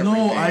 of doing everything.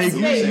 No, I agree.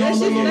 Space. Let's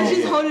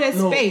just hold it as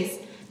space.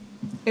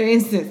 For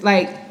instance,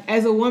 like,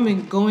 as a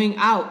woman going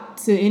out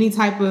to any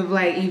type of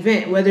like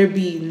event, whether it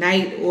be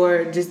night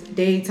or just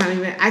daytime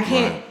event, I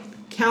can't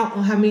count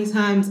on how many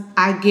times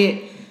I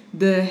get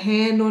the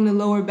hand on the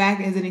lower back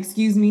as an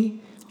excuse me.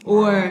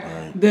 Or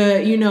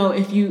the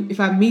if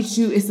I meet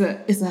you, it's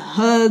a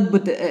hug,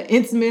 but the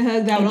intimate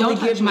hug that I would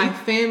only give my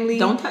family.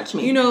 Don't touch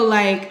me.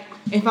 Like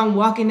if I'm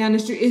walking down the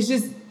street, it's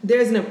just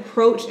there's an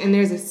approach and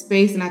there's a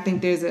space, and I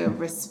think there's a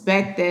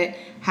respect that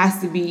has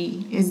to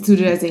be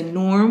instituted as a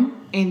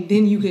norm, and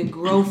then you can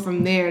grow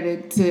from there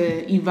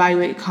to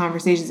evaluate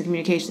conversations and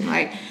communication.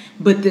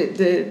 But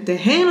the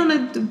hand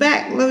on the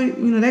back,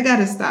 that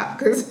gotta stop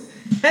because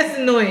that's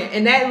annoying,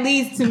 and that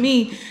leads to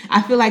me.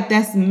 I feel like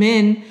that's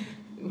men.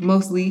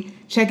 Mostly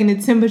checking the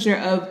temperature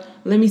of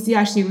let me see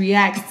how she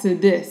reacts to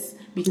this,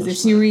 because if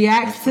she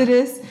reacts to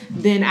this,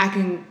 then I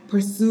can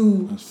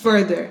pursue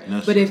further.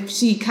 But if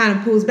she kind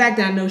of pulls back,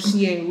 then I know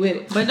she ain't with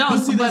it. But no,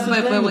 but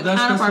what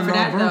counterpart for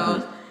that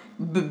though,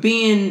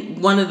 being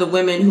one of the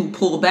women who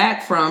pull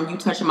back from you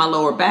touching my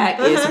lower back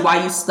is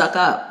why you stuck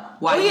up.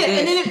 Why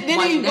and then it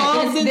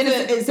evolves into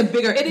it's a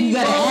bigger. You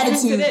got an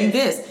attitude. Do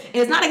this. And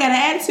it's not. I got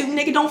an attitude.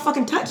 Nigga, don't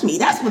fucking touch me.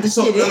 That's what the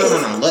shit is.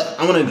 No.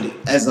 I want to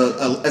as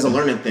a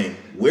learning thing.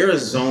 Where are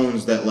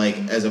zones that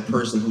as a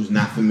person who's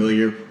not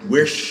familiar,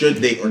 where should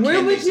they or where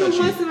can they touch you? Where would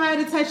you want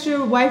somebody to touch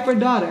your wife or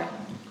daughter?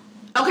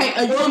 Okay,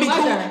 you want to be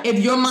cool?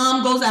 If your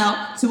mom goes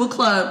out to a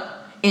club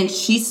and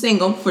she's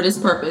single for this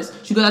purpose,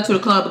 she goes out to the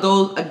club,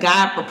 a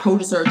guy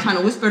approaches her trying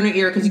to whisper in her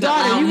ear because you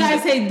got daughter. You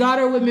guys say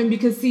daughter women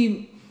because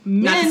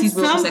men,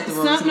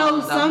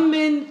 some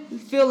men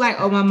feel like,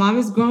 oh, my mom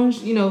is grown.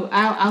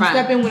 I'll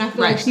step in when I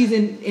feel like she's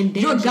in danger.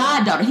 Your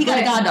goddaughter. He got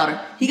a goddaughter.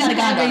 He got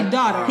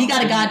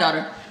a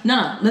goddaughter.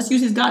 No. Let's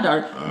use his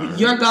goddaughter.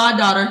 Your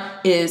goddaughter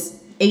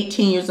is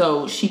 18 years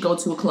old. She go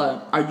to a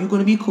club. Are you going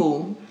to be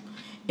cool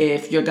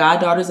if your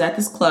goddaughter's at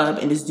this club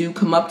and this dude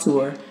come up to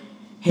her?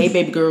 Hey,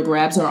 baby girl,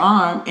 grabs her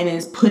arm and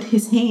is put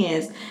his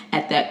hands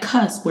at that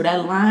cusp where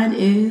that line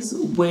is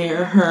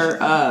where her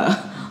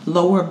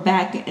lower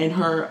back and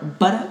her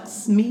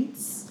buttocks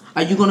meets.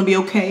 Are you going to be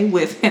okay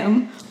with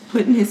him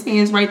putting his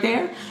hands right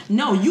there?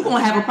 No, you're going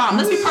to have a problem.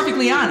 Let's be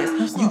perfectly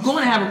honest. You're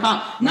going to have a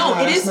problem. No,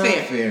 it is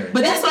fair.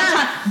 But that's what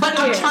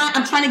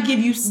I'm trying to give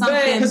you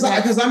something.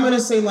 Because I'm going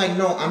to say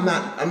no, I'm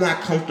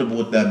not comfortable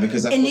with that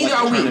because I feel like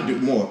I'm trying to do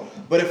more.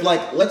 But if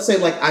let's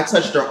say I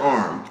touched her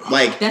arm,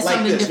 that's this,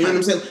 different. You know what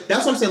I'm saying?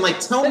 That's what I'm saying.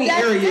 Tell me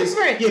areas.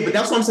 Different. Yeah, but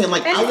that's what I'm saying.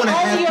 I want to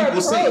have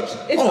people say,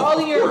 it's all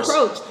in your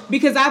approach.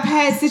 Because I've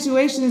had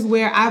situations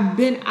where I've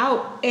been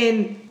out,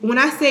 and when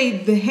I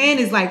say the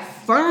hand is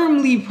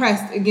firmly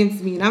pressed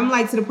against me, and I'm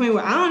to the point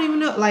where I don't even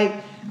know,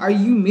 are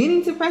you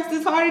meaning to press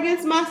this hard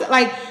against myself?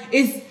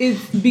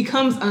 It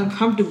becomes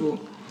uncomfortable.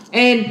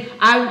 And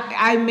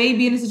I may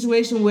be in a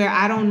situation where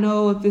I don't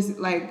know if this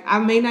I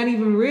may not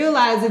even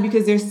realize it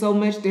because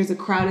there's a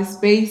crowded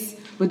space.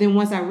 But then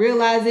once I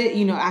realize it,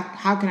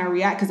 how can I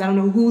react? Because I don't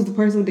know who's the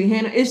person with the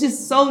hand. It's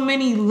just so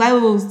many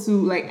levels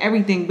to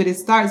everything. But it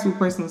starts with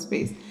personal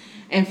space,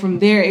 and from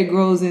there it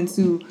grows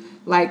into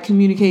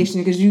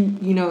communication. Because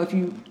if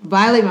you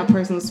violate my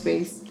personal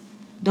space,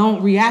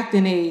 don't react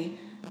in a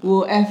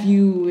well, F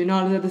you and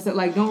all this other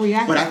stuff. Don't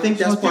react. But I think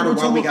that's part of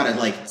why we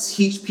gotta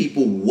teach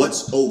people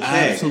what's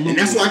okay. Absolutely. And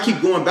that's why I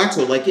keep going back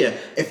to it.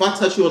 If I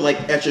touch you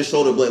at your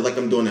shoulder blade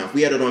I'm doing now, if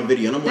we had it on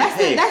video, and I'm that's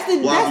the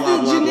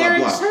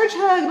generic church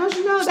hug, don't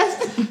you know? I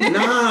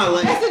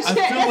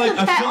feel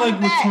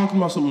like we're talking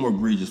about something more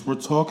egregious. We're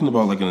talking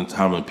about an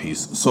entitlement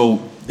piece. So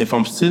if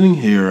I'm sitting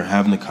here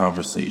having a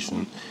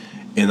conversation,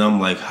 and I'm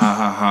ha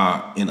ha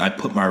ha, and I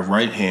put my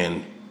right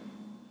hand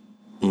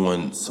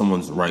on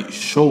someone's right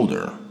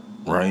shoulder.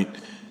 Right,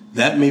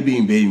 that may be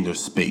invading their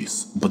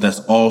space, but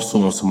that's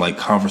also on some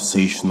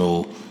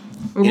conversational,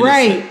 but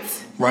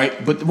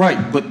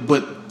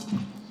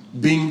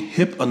being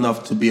hip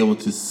enough to be able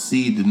to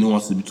see the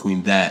nuances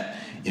between that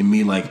and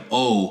me let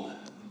me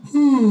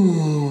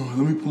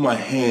put my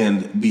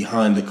hand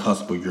behind the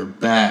cusp of your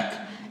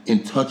back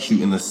and touch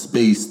you in a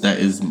space that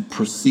is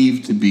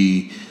perceived to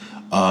be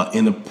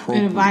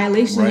inappropriate, in a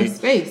violation of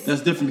space.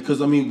 That's different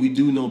because we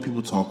do know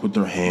people talk with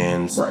their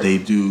hands. Right. They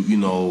do,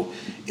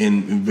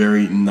 in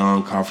very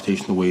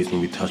non-confrontational ways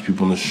when we touch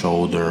people on the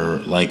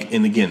shoulder.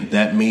 And again,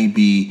 that may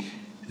be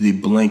the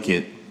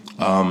blanket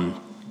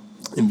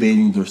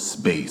invading their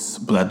space.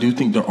 But I do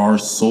think there are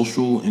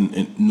social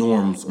and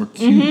norms or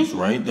cues,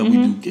 right, that we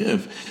do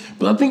give.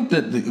 But I think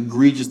that the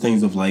egregious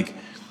things of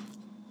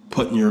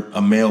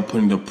a male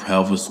putting their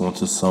pelvis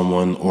onto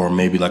someone, or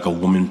maybe a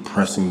woman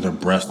pressing their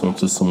breast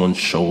onto someone's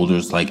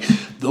shoulders,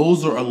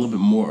 those are a little bit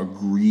more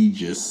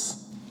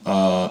egregious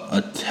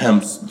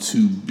attempts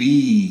to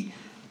be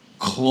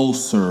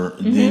closer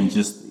than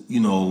just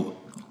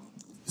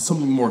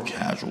something more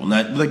casual.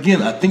 And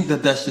again, I think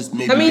that's just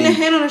maybe. The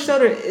hand on the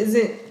shoulder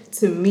isn't,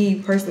 to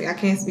me personally, I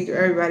can't speak for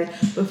everybody,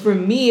 but for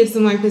me, if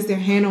somebody puts their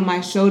hand on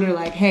my shoulder,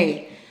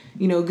 hey,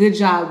 good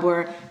job,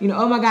 or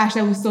oh my gosh,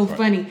 that was so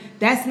funny.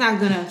 That's not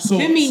gonna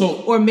fit me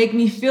or make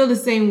me feel the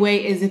same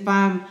way as if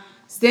I'm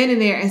standing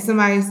there and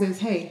somebody says,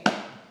 hey,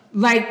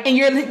 Like, and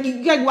you're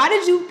like, why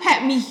did you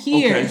pat me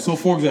here? Okay, so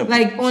for example,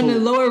 like on the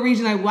lower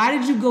region, like why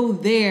did you go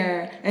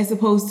there as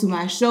opposed to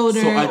my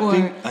shoulder? So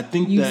I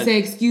think you that, say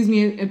excuse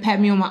me and pat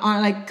me on my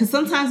arm, like because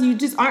sometimes you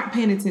just aren't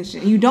paying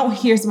attention and you don't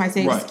hear somebody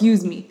say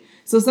excuse me.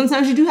 So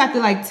sometimes you do have to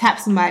like tap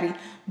somebody,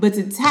 but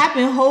to tap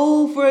and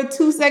hold for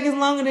 2 seconds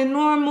longer than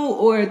normal,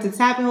 or to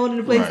tap and hold in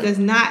a place that's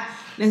not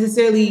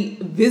necessarily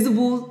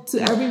visible to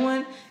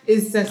everyone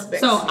is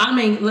suspect. So I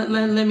mean, let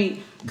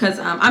me, because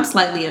I'm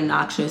slightly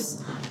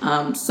obnoxious.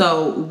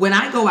 So when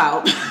I go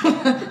out,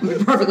 to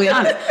be perfectly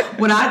honest,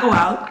 when I go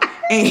out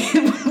and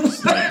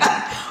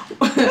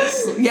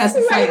yes,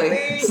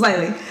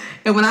 slightly,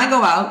 and when I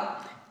go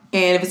out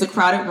and if it's a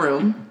crowded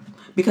room,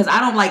 because I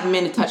don't like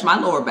men to touch my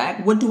lower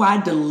back, what do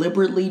I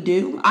deliberately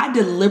do? I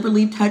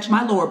deliberately touch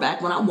my lower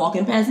back when I'm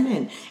walking past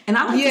men, and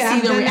I like to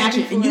see their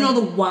reaction. And you know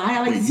the why I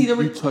like to see the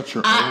reaction? You touch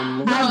your own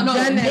lower back? No,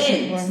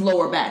 men's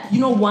lower back. You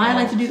know why I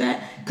like to do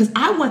that? Because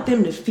I want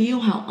them to feel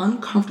how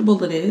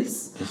uncomfortable it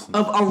is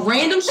of a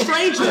random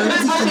stranger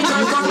touching your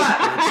lower back.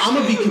 I'm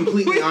gonna be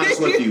completely honest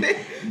with you.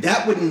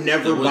 That would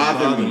never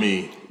bother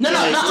me. No, you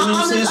know what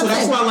I'm saying? So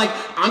that's why, like,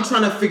 I'm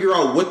trying to figure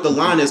out what the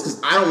line is because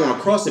I don't want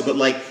to cross it. But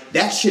like,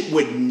 that shit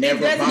would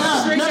never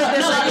bother me. No.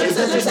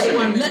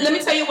 Let me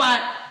tell you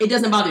why it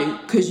doesn't bother you.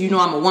 Because you know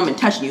I'm a woman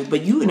touching you,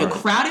 but you in a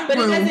crowded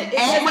room.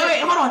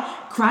 Hold on,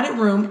 crowded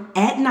room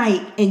at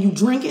night, and you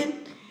drinking.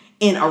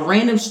 And a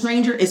random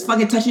stranger is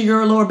fucking touching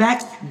your lower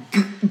back.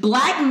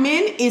 Black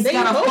men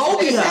got a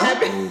phobia.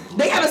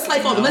 They have a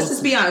slight phobia. Let's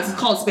just be honest. It's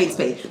called spade.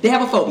 They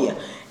have a phobia.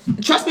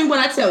 Trust me when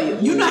I tell you.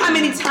 You know how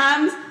many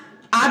times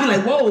I'd be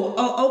like, whoa,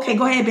 oh, okay,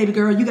 go ahead, baby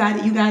girl. You got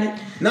it.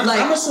 Now, like,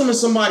 I'm assuming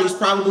somebody's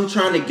probably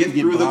trying to get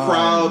through the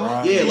crowd.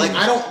 Right. Yeah, like,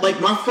 I don't, like,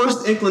 my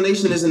first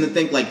inclination isn't to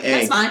think, like,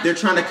 hey, they're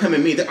trying to come at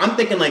me. I'm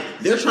thinking, like,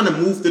 they're trying to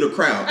move through the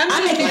crowd.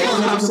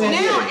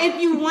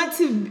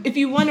 If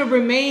you want to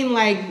remain,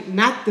 like,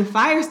 not the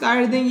fire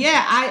starter, then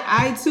yeah,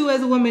 I too,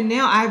 as a woman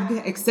now,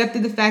 I've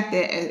accepted the fact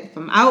that if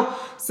I'm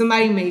out,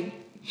 somebody may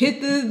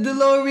hit the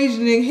lower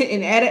region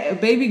and add a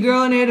baby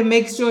girl in there to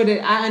make sure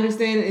that I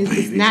understand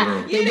it's not.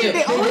 Girl. Yeah,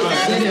 they always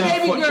add a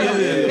baby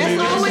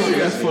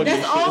girl.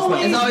 That's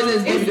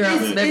always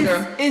baby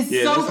girl. It's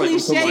so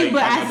cliche,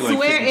 but I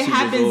swear it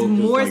happens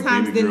more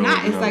times than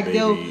not. It's like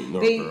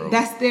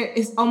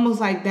it's almost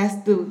like that's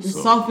the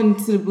soften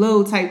to the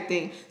blow type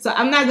thing. So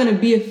I'm not gonna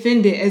be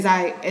offended as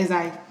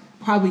I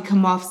probably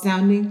come off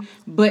sounding,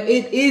 but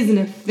it is an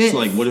offense. So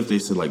like, what if they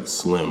said like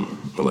slim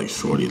or like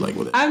shorty, like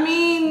what? I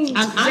mean,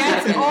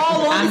 that's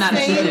all on the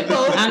same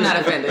boat. I'm not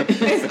offended.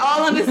 It's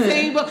all on the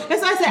same boat.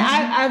 That's why I said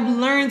I've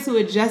learned to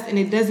adjust, and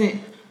it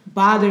doesn't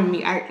bother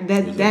me.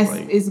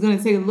 It's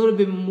gonna take a little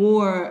bit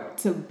more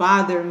to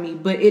bother me,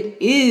 but it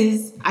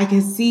is. I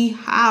can see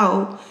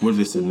how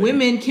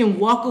women can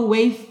walk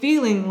away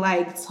feeling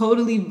like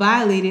totally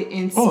violated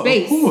in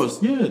space. Of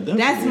course, yeah.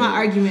 That's my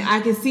argument.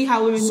 I can see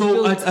how women can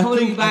feel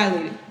totally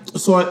violated.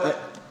 Does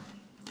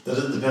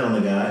it depend on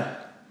the guy?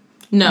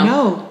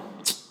 No.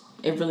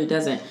 It really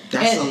doesn't.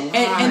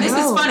 And this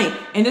is funny.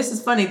 And this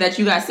is funny that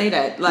you guys say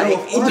that. Like,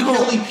 if R.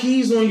 Kelly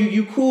pees on you,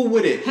 you cool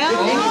with it. Hell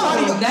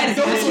no. That is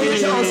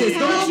atrocious.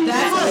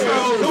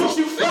 Don't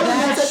you feel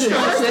that shit?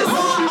 R.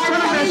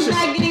 Kelly's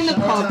not getting the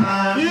call.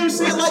 You know what I'm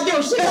saying? Like,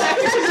 yo, shit,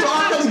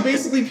 R. Kelly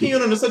basically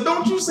peeing on us. So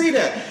don't you say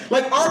that?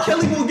 Like, R.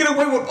 Kelly will get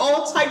away with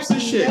all types of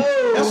shit.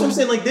 No. That's what I'm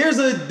saying. Like, there's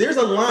a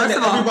line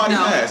that everybody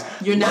has.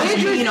 You're not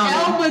peeing on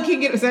me. Elba can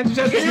get such a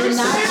joke. You're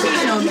not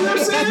peeing on me.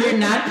 You're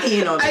not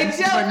peeing on me. I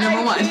joke.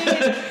 Number one.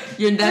 For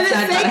the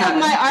sake of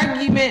my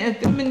argument of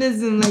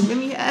feminism, like, let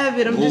me have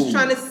it. I'm just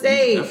trying to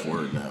say. F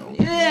word now.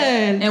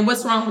 Yeah. And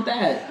what's wrong with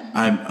that?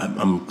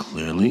 I'm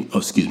clearly. Oh,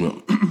 excuse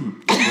me.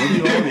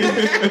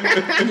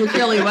 You're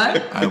clearly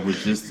what? I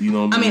was just,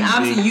 I mean,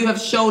 obviously, you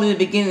have showed in the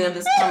beginning of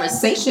this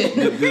conversation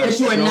that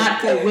you are not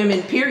for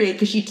women. Period.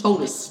 Because she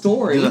told a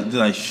story. Did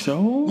I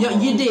show? Yeah,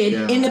 you did.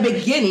 Yeah. In the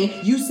beginning,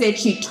 you said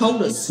she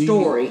told a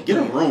story. Get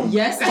a room.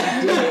 Yes,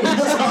 I did.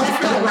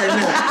 Right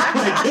now.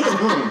 Like, get a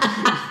room.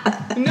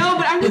 No,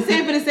 but I'm just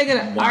saying for the sake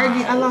of the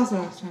argument. I lost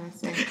what I was trying to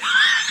say.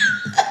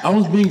 I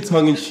was being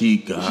tongue in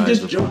cheek, guys. You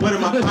just jumped into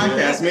my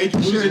podcast, made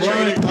you sure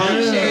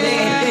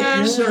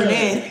You sure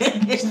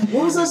did.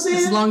 What was I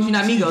saying? As long as you're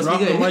not Migos,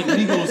 we good. Like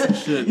Migos and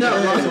shit. No.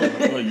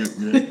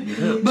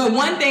 You're but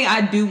one thing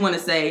I do want to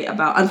say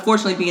about,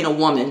 unfortunately, being a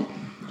woman,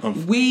 one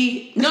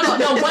thing,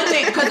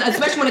 because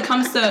especially when it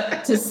comes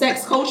to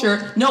sex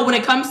culture, when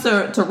it comes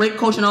to rape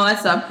culture and all that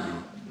stuff,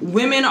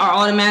 women are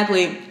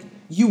automatically,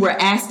 you were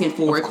asking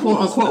for it, quote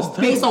unquote,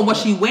 based on what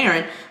she's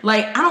wearing.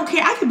 Like, I don't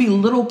care. I could be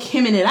little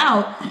Kimming it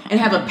out and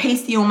have a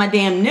pasty on my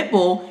damn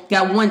nipple,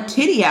 got one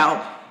titty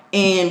out,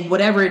 and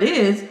whatever it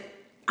is.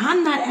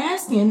 I'm not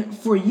asking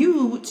for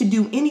you to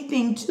do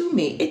anything to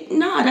me.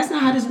 That's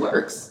not how this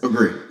works.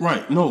 Agree.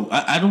 Right. No,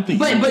 I don't think.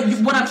 But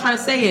what I'm trying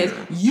to say is,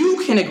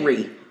 you can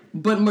agree.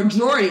 But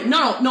majority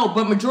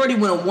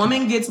when a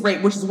woman gets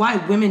raped, which is why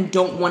women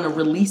don't want to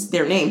release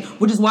their name,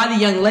 which is why the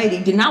young lady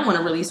did not want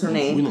to release her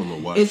name. We don't know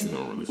why she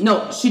don't release it.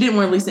 No, she didn't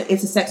want to release it.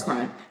 It's a sex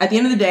crime. At the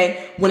end of the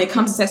day, when it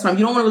comes to sex crime,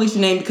 you don't want to release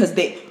your name because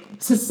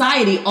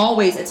society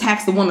always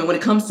attacks the woman when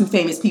it comes to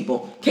famous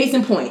people. Case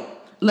in point,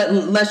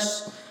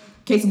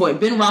 case in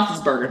point, Ben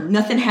Roethlisberger.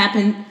 Nothing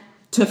happened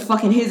to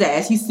fucking his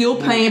ass. He's still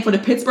playing for the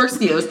Pittsburgh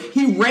Steelers.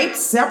 He raped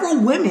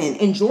several women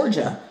in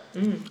Georgia.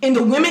 And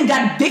the women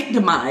got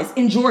victimized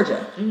in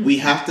Georgia. We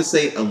have to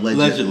say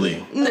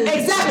allegedly.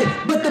 Exactly.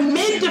 But the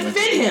men defend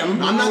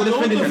him. I'm not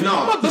defending him.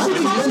 No.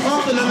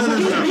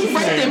 He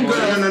raped them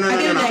girls. No.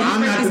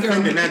 I'm not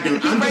defending that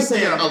dude. I'm just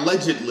saying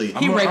allegedly.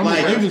 I'm a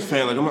Ravens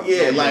fan. I'm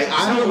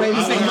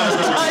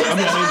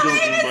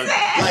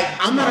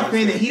not a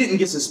fan that he didn't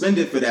get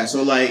suspended for that.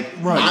 So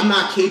I'm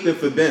not caping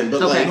for Ben.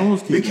 But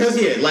because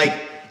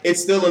it's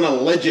still an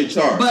alleged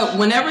charge. But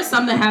whenever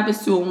something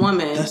happens to a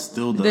woman, that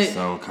still does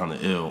sound kind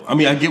of ill. I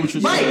mean, I get what you're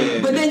saying.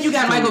 Right, but then you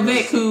got Michael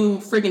Vick who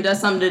freaking does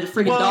something to the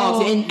freaking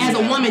dogs. And as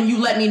a woman, you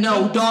let me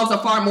know dogs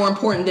are far more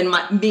important than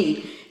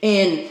me.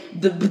 And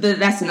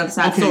that's another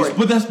side story.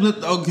 But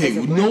okay.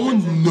 No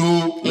one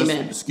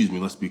Amen. Excuse me.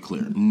 Let's be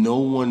clear. No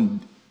one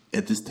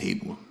at this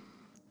table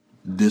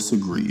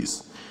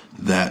disagrees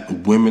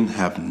that women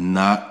have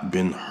not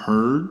been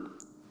heard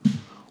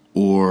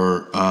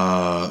or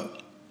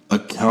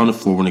accounted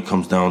for when it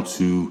comes down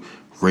to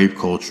rape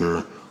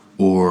culture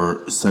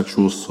or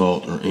sexual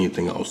assault or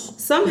anything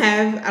else. Some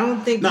have. I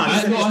don't think. We're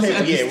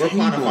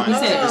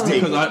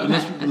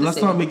quantifying. Let's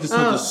not make this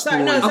another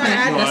story. That's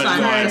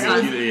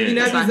fine. You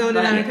know, if you zone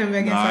it out and come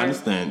back. I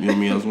understand. You know what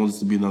I mean? I just want this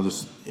to be another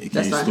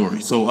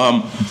story. So,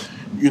 I'm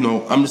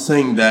just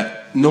saying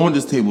that no one at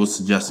this table is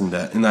suggesting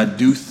that, and I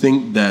do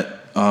think that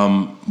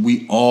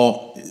we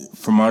all,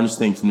 from my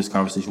understanding from this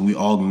conversation, we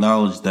all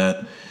acknowledge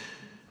that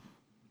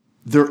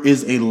there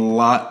is a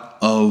lot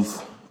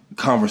of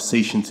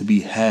conversation to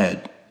be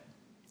had,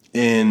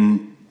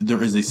 and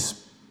there is a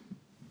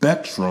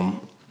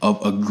spectrum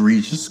of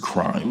egregious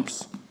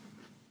crimes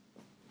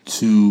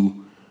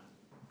to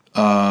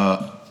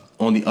on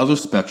the other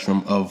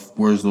spectrum of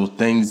where those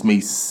things may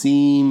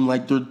seem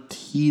like they're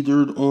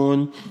teetered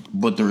on,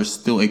 but there is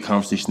still a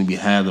conversation to be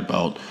had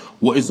about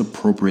what is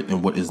appropriate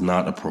and what is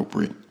not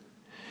appropriate.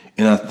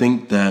 And I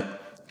think that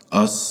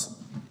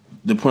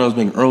the point I was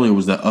making earlier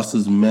was that us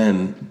as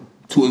men,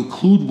 to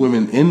include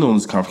women in on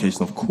this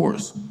conversation, of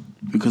course,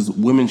 because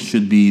women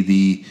should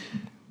be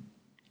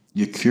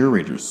the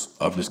curators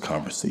of this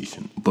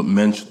conversation. But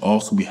men should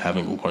also be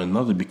having it with one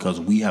another because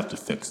we have to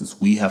fix this.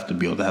 We have to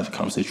be able to have a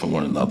conversation with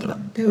one another.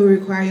 That would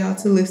require y'all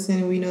to listen,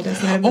 and we know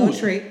that's not a good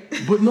trait.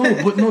 But you're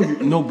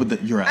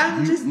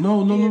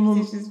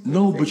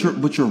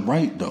right. But you're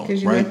right though.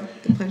 Because you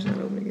left the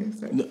punchline open again.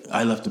 Sorry. No,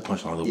 I left the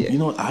punchline open. Yeah. You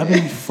know what? I've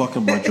been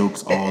fucking my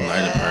jokes all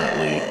night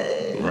apparently.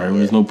 Right,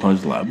 there's no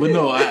punchline, but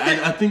no,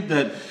 I think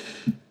that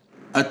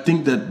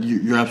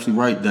you're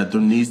absolutely right that there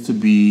needs to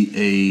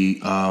be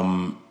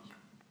an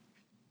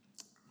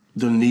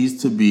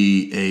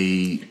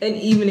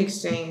even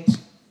exchange.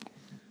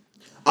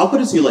 I'll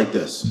put it to you like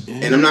this,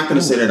 and I'm not going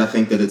to say that I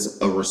think that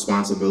it's a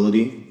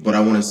responsibility, but I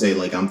want to say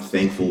I'm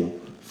thankful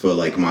for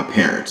my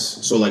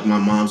parents. So my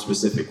mom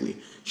specifically,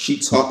 she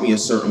taught me a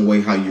certain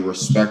way how you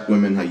respect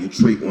women, how you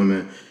treat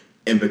women.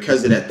 And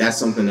because of that, that's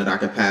something that I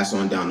could pass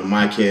on down to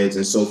my kids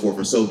and so forth.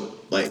 And so,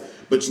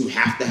 but you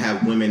have to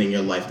have women in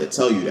your life that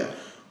tell you that.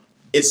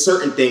 It's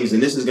certain things,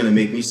 and this is going to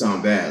make me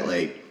sound bad.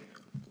 There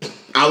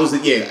are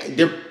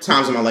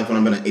times in my life when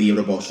I've been an idiot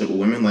about shit with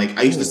women.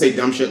 I used to say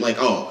dumb shit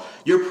oh,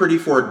 you're pretty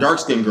for a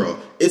dark-skinned girl.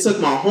 It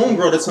took my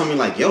homegirl to tell me,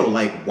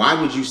 why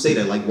would you say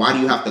that? Why do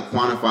you have to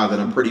quantify that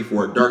I'm pretty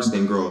for a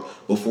dark-skinned girl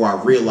before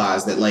I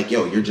realized that,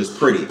 you're just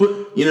pretty?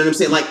 But, you know what I'm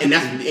saying? And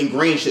that's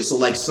ingrained shit.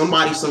 So,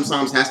 somebody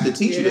sometimes has to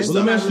teach you this.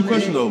 Let me ask you a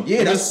question, though.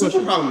 Yeah, that's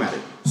super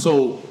problematic.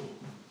 So,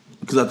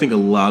 because I think a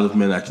lot of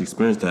men actually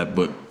experience that,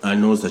 but I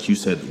noticed that you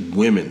said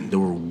women. There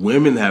were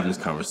women having this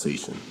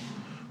conversation.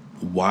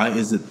 Why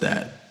is it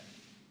that,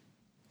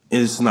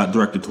 and it's not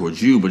directed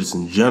towards you, but just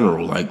in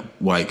general,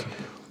 why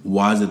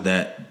is it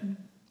that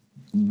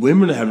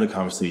women are having a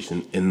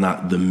conversation and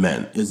not the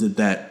men? Is it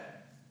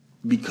that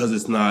because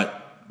it's not?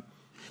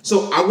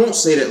 So I won't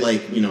say that my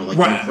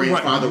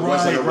grandfather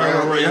wasn't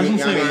around. Right.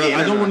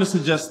 I don't want to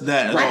suggest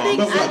that at all.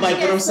 But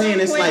what I'm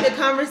saying is the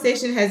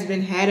conversation has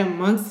been had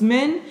amongst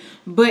men,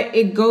 but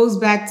it goes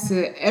back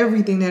to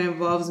everything that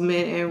involves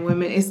men and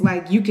women. It's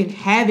you can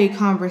have a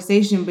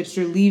conversation, but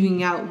you're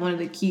leaving out one of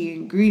the key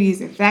ingredients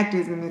and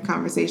factors in the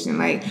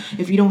conversation.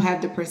 If you don't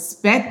have the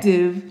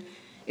perspective,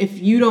 if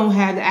you don't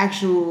have the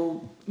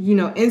actual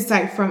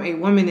insight from a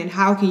woman, then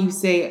how can you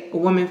say a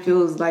woman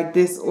feels like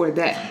this or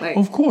that?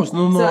 Of course,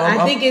 no. So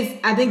I think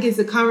it's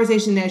a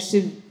conversation that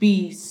should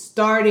be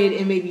started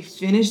and maybe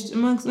finished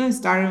amongst men,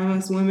 started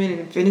amongst women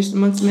and finished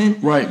amongst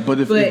men. Right, but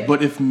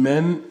if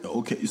men,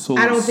 okay, so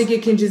I don't think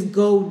it can just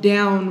go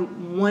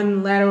down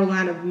one lateral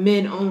line of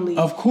men only.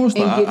 Of course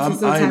not.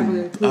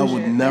 I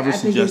would never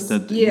suggest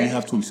that we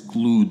have to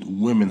exclude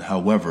women.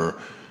 However,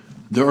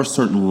 there are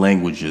certain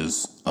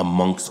languages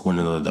amongst one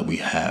another that we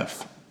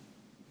have.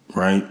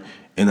 Right?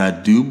 And I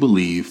do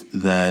believe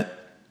that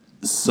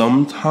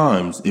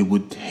sometimes it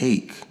would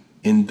take,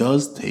 and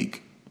does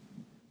take,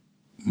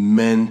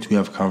 men to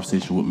have a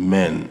conversation with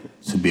men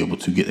to be able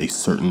to get a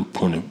certain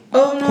point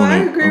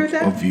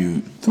of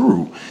view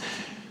through.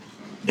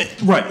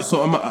 Right.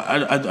 So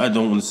I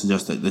don't want to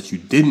suggest that you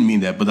didn't mean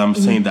that, but I'm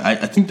saying that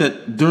I think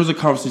that there's a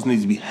conversation that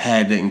needs to be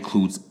had that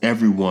includes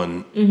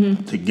everyone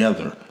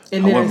together.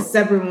 And then a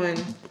separate one.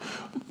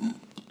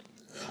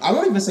 I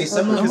won't even say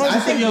separate because I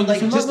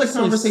think just the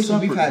conversation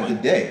we've had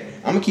today.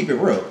 I'm gonna keep it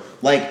real.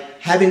 Like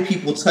having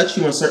people touch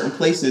you in certain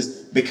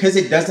places because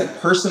it doesn't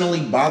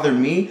personally bother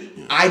me.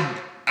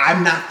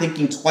 I'm not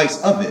thinking twice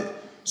of it.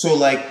 So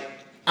like.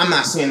 I'm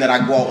not saying that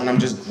I go out and I'm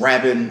just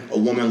grabbing a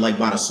woman like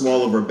by the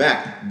small of her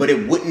back, but I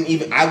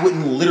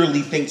wouldn't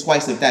literally think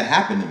twice if that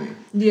happened to me.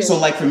 Yeah. So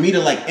like for me to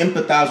like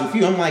empathize with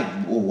you, I'm like,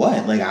 well,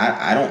 what? Like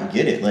I don't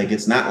get it. Like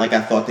it's not like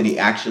I thought that he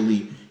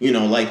actually,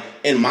 like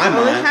in my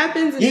mind. It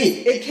happens.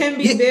 It can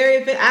be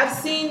very. I've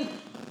seen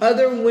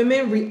other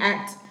women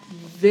react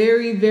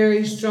very,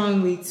 very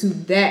strongly to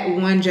that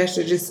one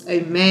gesture. Just a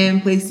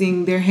man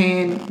placing their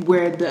hand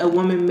where a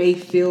woman may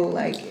feel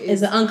like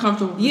it's an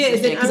uncomfortable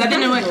position. Because at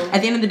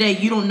the end of the day,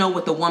 you don't know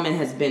what the woman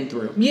has been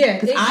through. Yeah,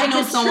 because I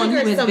know someone who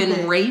has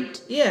been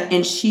raped. Yeah,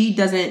 and she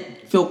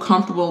doesn't feel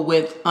comfortable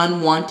with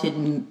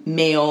unwanted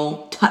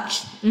male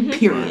touch.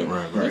 Period.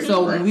 Right.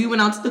 So when we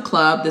went out to the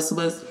club, this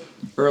was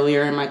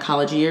earlier in my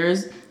college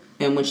years,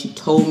 and when she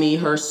told me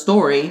her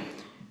story,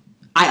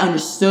 I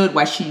understood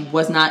why she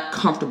was not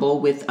comfortable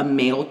with a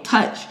male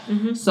touch.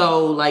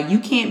 So, like, you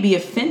can't be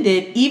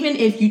offended even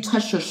if you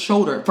touch her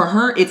shoulder. For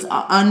her, it's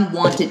an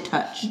unwanted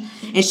touch.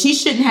 And she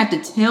shouldn't have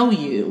to tell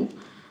you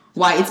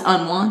why it's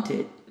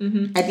unwanted.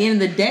 At the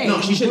end of the day. No,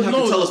 she shouldn't have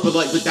to tell us, but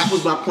that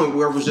was my point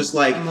where it was just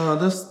like, no,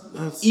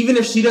 that's even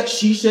if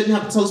she shouldn't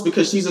have to tell us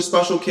because she's a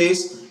special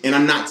case and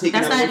I'm not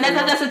taking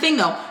that's the thing,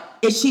 though.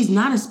 She's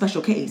not a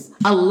special case.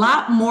 A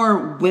lot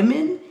more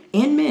women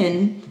and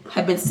men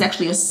have been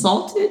sexually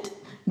assaulted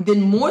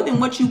than more than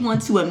what you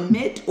want to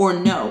admit or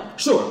know.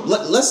 Sure.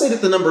 Let's say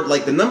that the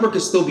number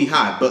could still be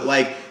high, but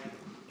like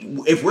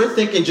if we're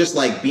thinking just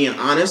like being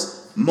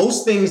honest,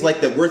 most things like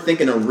that we're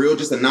thinking are real,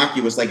 just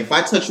innocuous. Like if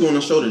I touch you on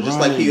the shoulder, just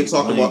like Peter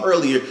talked about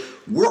earlier,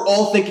 we're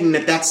all thinking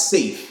that that's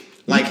safe.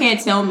 Like, you can't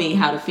tell me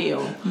how to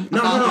feel. I'm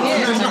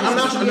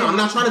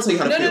not trying to tell you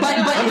how to feel.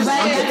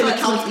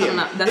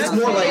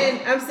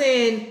 I'm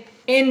saying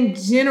in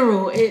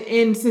general,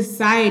 in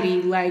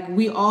society, like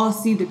we all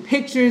see the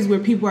pictures where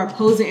people are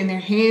posing and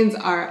their hands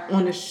are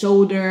on the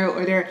shoulder,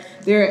 or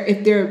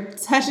if they're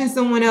touching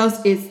someone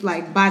else, it's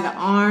like by the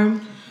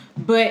arm.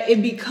 But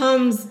it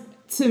becomes,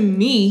 to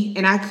me,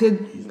 and I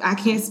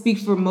can't speak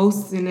for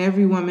most and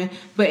every woman,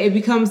 but it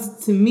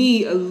becomes to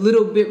me a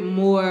little bit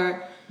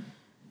more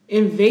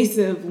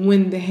invasive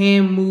when the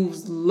hand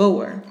moves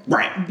lower,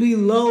 right,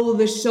 below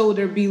the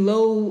shoulder,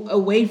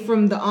 away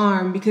from the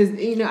arm, because I've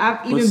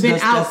even been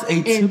out. That's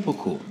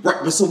atypical, right?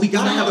 But so we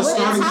gotta have a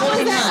starting point. How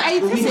is that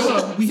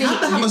atypical? We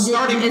have to have a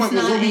starting point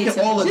where we can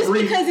all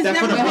agree that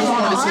for the most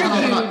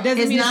part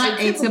it's not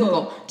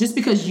atypical. Just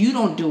because you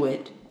don't do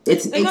it,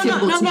 it's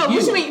atypical to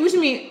you. What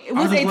you mean?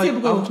 What's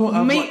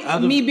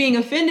atypical? Me being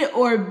offended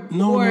or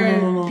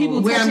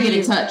people where I'm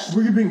getting touched?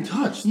 Where you're being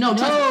touched? No,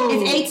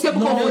 it's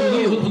atypical for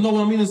you. No,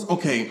 what I mean is,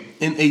 okay,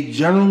 in a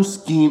general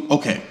scheme,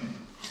 okay.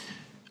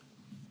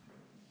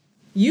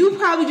 You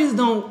probably just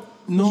don't.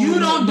 You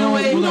don't do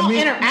it. You don't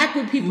interact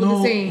with people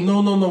the same. No.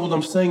 What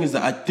I'm saying is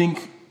that I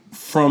think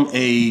from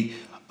a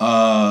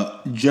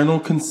general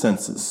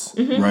consensus,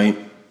 right?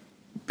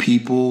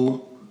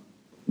 People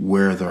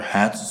wear their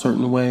hats a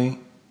certain way.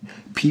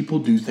 People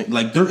do things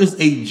like there is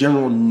a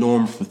general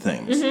norm for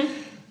things.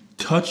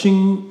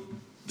 Touching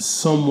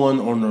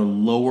someone on their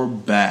lower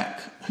back.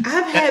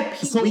 I've had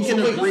people. So we can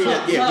agree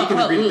that. Yeah, we can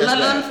agree that.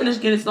 Let me finish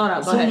getting started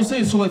out. So I'm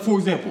saying, so like for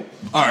example,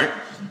 all right,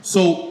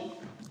 so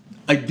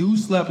a dude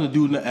slapping a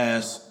dude in the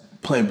ass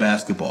playing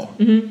basketball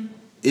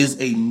is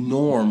a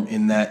norm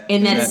in that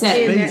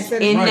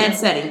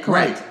setting. Correct.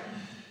 Right.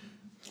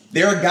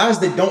 There are guys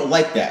that don't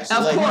like that. So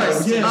of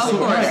course. So that's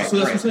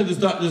what I'm saying.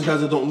 There's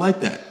guys that don't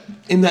like that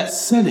in that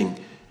setting.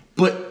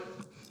 But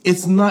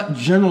it's not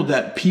general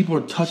that people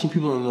are touching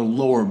people on their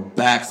lower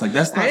backs. Like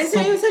that's not. I didn't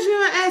say you touching me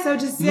on my ass. I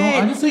was just saying. No,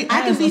 I didn't say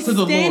I could be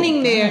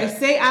standing there. Back.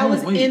 Say I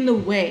was in the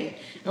way,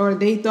 or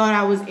they thought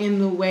I was in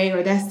the way,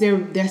 or that's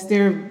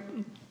their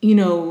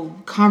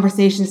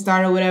conversation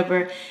starter or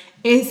whatever.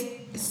 It's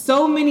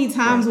so many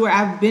times where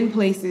I've been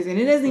places, and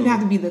it doesn't even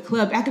have to be the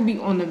club. I could be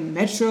on the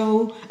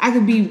metro. I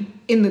could be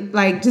in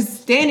the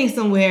just standing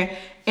somewhere,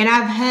 and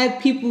I've had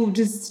people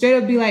just straight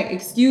up be like,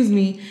 "Excuse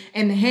me,"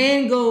 and the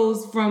hand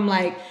goes from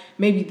like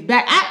maybe the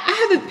back.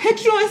 I have a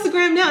picture on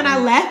Instagram now, and I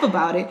laugh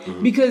about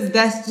it because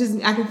that's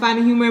just I can find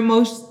the humor in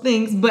most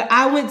things. But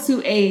I went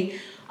to it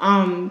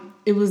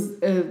was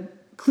a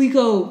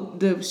Clico,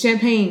 the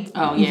champagne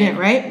event,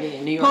 right?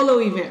 Yeah, New York. Polo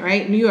event,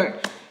 right? New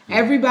York.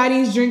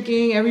 Everybody's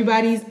drinking,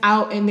 everybody's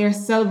out, and they're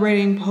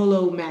celebrating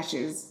polo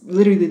matches.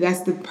 Literally,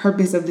 that's the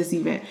purpose of this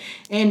event.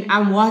 And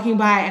I'm walking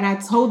by, and I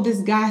told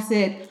this guy, I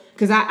said,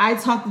 because I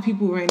talk to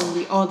people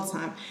randomly all the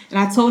time, and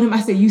I told him,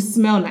 I said, "You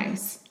smell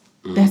nice."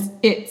 That's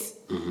it.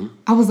 Mm-hmm.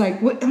 I was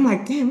like, what? I'm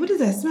like, damn, what does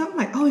that smell? I'm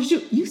like, oh,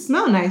 you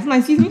smell nice. I'm like,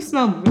 excuse me, you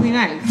smell really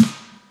nice.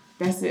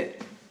 That's it.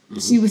 Mm-hmm.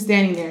 She was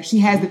standing there. She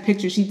has the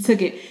picture. She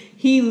took it.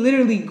 He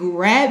literally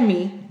grabbed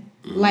me,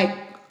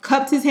 like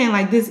cupped his hand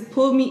like this,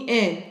 pulled me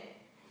in.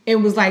 It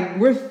was like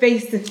we're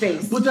face to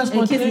face. But that's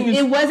my thing.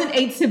 It wasn't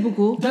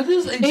atypical. That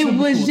is atypical. It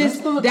was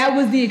just that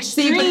was the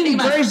extreme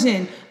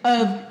version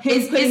of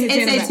his.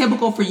 It's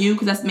atypical for you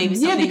because that's maybe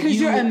something because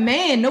you're a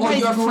man.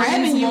 Nobody's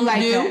grabbing you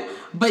like that.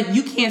 But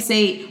you can't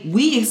say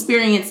we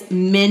experience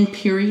men.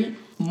 Period.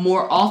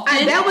 More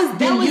often. That was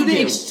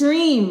the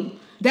extreme.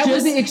 That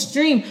was the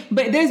extreme.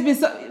 But there's been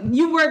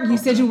you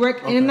said you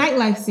work in a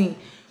nightlife scene.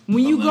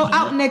 When you go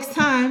out next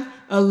time,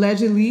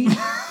 allegedly.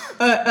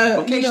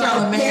 Okay,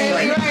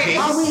 Charlamagne. Right.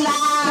 Are we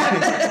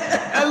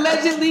live?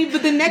 Allegedly,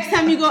 but the next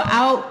time you go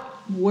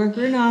out, work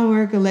or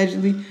non-work,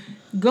 allegedly,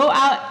 go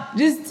out.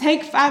 Just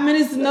take 5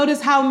 minutes to notice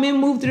how men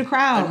move through the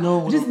crowd.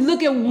 Just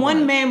look at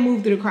one man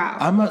move through the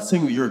crowd. I'm not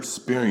saying that your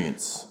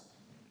experience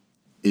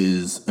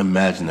is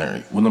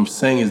imaginary. What I'm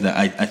saying is that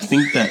I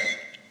think that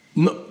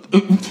no.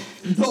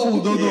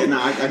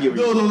 I get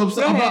what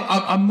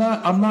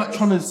I'm not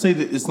trying to say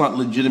that it's not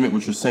legitimate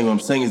what you're saying. What I'm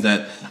saying is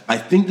that I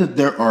think that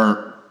there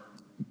are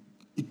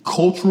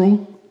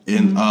cultural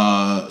and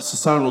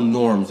societal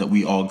norms that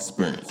we all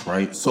experience,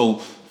 right? So,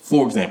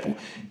 for example,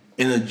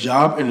 in a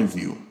job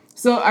interview.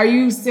 So, are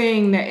you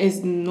saying that it's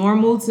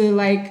normal to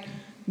like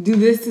do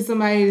this to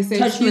somebody to say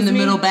touch you in the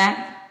middle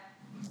back?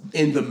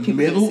 In the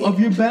middle of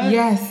your back?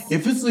 Yes.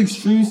 If it's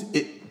extremes,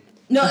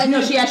 No.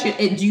 She asked you.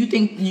 Do you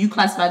think you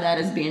classify that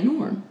as being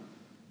norm?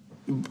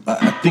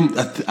 I think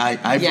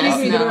I yes,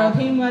 no.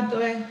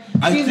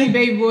 Excuse me,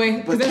 baby boy.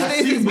 Because that's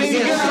his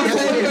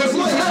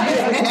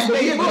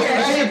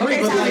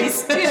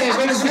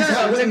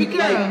baby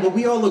girl. But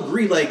we all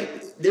agree,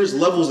 like, there's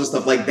levels and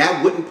stuff. Like,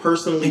 that wouldn't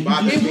personally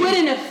bother me. It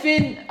wouldn't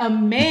offend a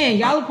man.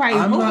 Y'all would probably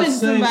open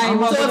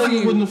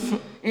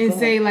somebody and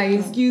say, like,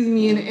 excuse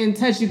me, and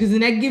touch you. Because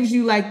then that gives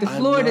you, like, the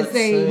floor to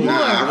say more.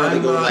 Nah, I'd rather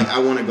go, like, I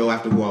want to go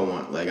after who I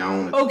want. Like, I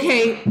don't want to.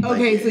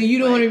 Okay, so you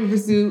don't want to be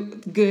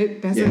pursued.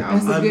 Good. That's a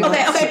good.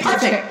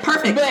 Okay,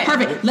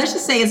 perfect. Let's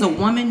just say as a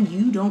woman,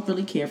 you don't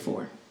really care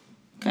for.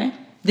 Okay?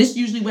 This is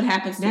usually what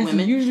happens to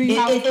women. Usually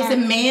it's a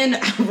man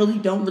I really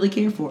don't really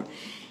care for.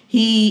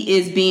 He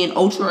is being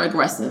ultra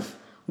aggressive.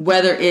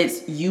 Whether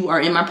it's you are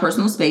in my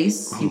personal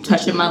space, you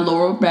touching my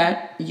lower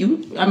back,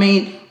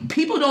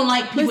 people don't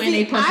like people in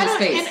their personal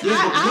space.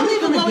 I'll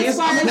even go as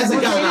far as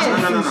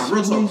No.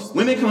 Real talk.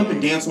 Women come up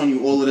and dance on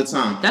you all of the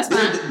time. That's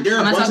fine. There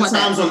are a bunch of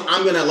times when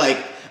I'm gonna like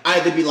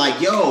either be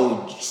like,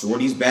 yo,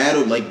 shorty's bad,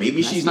 or like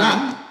maybe she's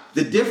not.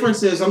 The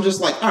difference is I'm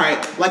just like, all right,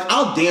 like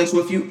I'll dance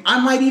with you. I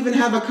might even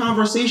have a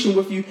conversation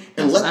with you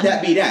and let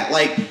that be that.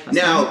 Like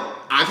now,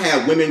 I've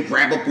had women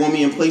grab up on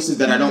me in places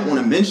that I don't want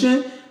to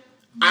mention.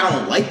 I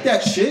don't like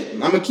that shit. I'm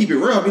gonna keep it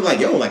real. I'll be like,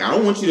 yo, like I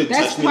don't want you to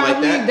touch me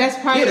like that. That's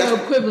probably the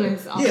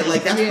equivalence.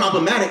 That's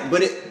problematic.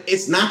 But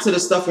it's not to the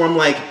stuff where I'm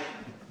like,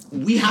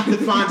 we have to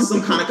find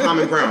some kind of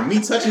common ground. Me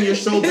touching your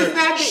shoulder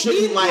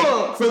shouldn't but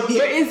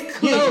it's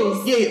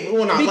close.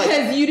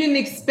 Because you didn't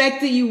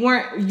expect it. You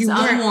weren't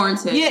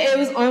unwarranted. Yeah, it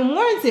was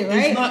unwarranted,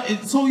 right?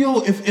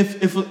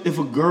 If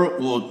a girl,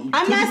 well,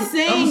 I'm not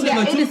saying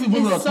that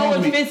it's so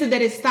offensive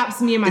that it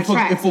stops me in my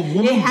tracks.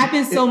 It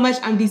happens so much,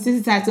 I'm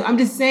desensitized to it. I'm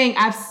just saying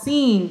I've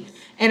seen.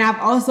 And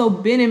I've also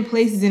been in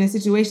places and in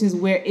situations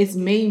where it's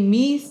made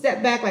me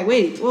step back like,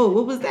 wait, whoa,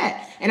 what was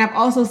that? And I've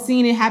also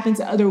seen it happen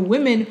to other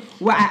women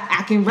where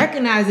I can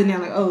recognize it now,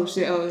 like, oh,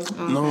 shit.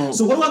 No.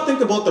 So what do I think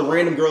about the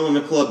random girl in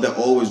the club that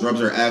always rubs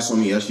her ass on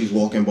me as she's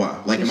walking by?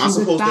 Like, am I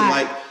supposed to,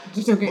 like...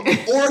 Just okay.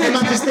 Or am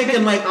I just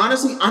thinking, like,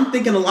 honestly, I'm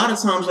thinking a lot of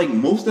times, like,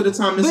 most of the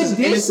time this is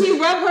innocent. Did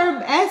she rub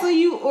her ass on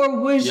you, or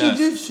was she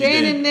just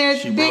standing there?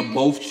 She rubbed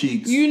both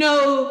cheeks.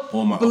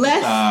 On my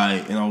blessed,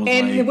 thigh, and I was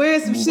and wearing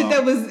some shit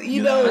that was,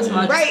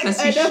 right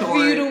enough for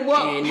you to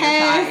walk and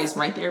past. Your thigh is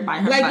right there by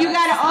her. Like, you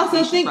gotta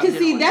also think, because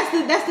see, that's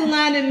the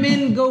line that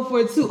men go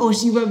for too. Oh,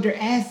 she rubbed her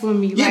ass on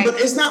me. Yeah, but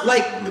it's not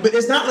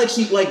like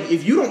she, like,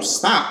 if you don't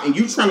stop and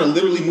you trying to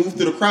literally move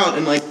through the crowd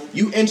and like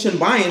you inching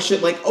by and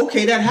shit, like,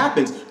 okay, that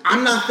happens.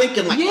 I'm not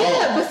thinking like,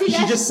 but see,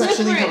 she just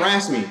sexually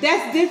harassed me.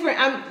 That's different.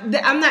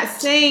 I'm not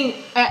saying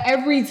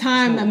every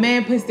time a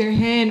man puts their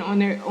hand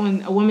on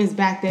a woman's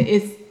back that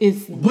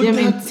it's them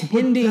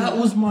intending. But that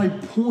was my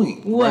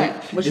point. What?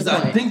 Right? What's your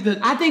point? I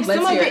think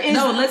some of it is.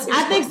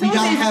 I think some of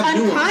it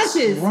is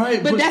unconscious.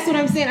 Right. But that's what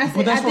I'm saying. I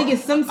think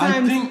it's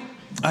sometimes.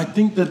 I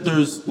think that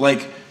there's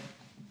like,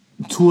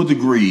 to a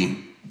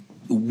degree,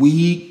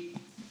 we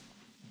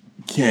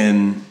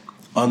can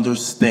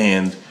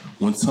understand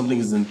when something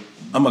is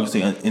I'm not gonna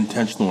say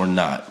intentional or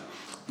not,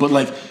 but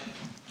like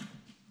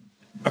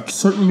a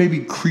certain maybe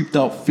creeped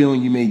out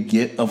feeling you may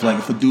get of like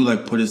if a dude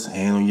like put his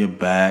hand on your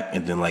back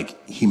and then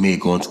like he may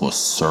go into a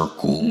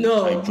circle.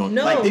 No.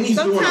 Like, then he's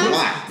doing a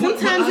lot.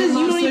 Sometimes you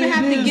don't even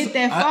have to get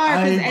that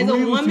far because as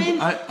a woman,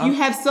 you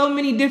have so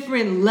many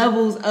different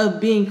levels of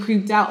being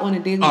creeped out on a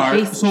daily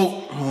basis.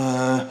 So,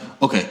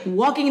 okay.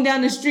 Walking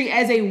down the street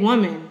as a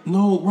woman.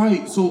 No,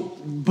 right. So,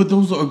 but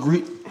those are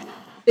agreed.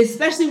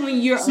 especially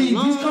when you're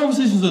alone. These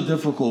conversations are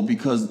difficult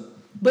because.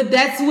 But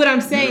that's what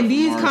I'm saying.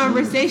 These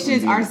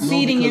conversations are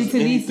feeding into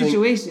these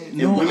situations.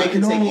 Women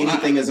can take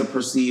anything as a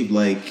perceived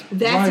like.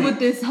 That's what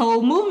this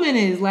whole movement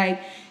is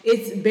like.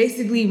 It's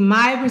basically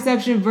my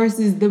perception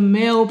versus the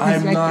male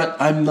perspective.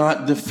 I'm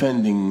not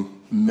defending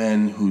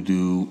men who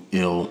do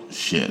ill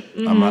shit.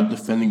 Mm-hmm. I'm not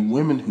defending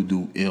women who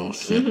do ill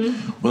shit.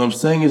 Mm-hmm. What I'm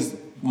saying is,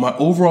 my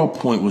overall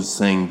point was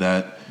saying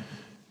that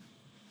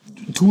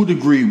to a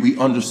degree we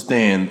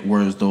understand,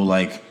 whereas though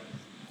like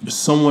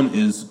someone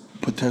is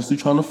potentially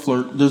trying to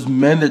flirt. There's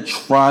men that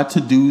try to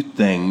do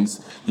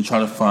things to try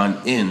to find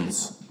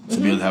ends to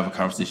be able to have a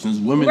conversation.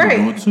 There's women that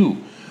do it too,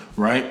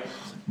 right?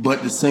 But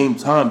at the same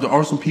time, there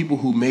are some people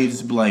who may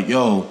just be like,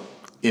 yo,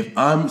 if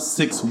I'm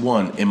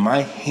 6'1" and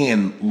my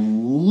hand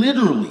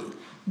literally.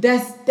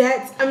 That's.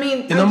 I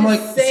mean, I'm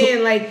just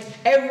saying, like,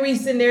 every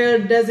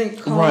scenario doesn't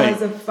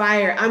cause a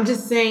fire. I'm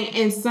just saying,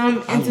 in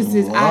some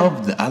instances,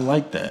 I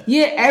like that.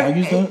 Yeah,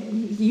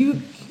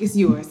 It's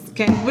yours.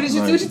 Okay, what did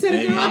you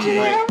say?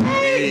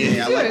 Hey,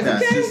 I like that.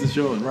 This is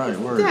yours, right?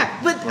 Word. Yeah,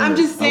 but I'm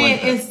just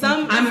saying, in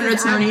some, I'm an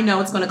attorney. Know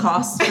it's going to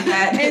cost for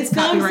that. In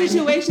some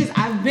situations,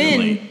 I've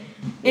been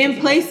in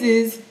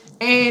places,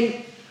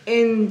 and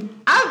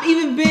I've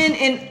even been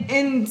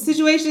in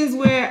situations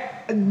where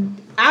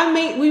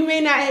we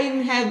may not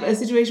even have a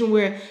situation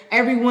where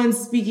everyone's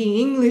speaking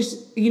English,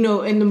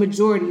 in the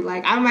majority.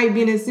 Like, I might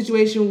be in a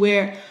situation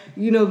where,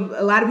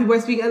 a lot of people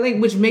are speaking, like,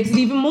 which makes it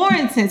even more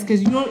intense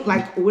because you don't,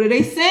 like, what are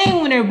they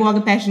saying when they're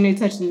walking past you and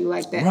they're touching you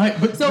like that? Right,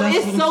 but so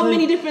it's so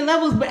many different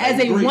levels, but as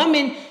a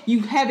woman,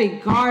 you have a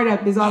guard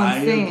up is all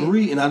I'm saying. I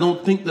agree, and I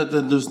don't think that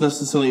there's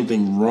necessarily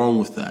anything wrong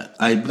with that.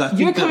 But I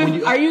think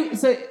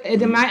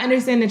am I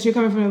understanding that you're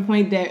coming from a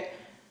point that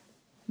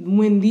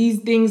when these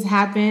things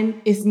happen,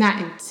 it's not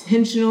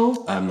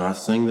intentional? I'm not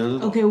saying that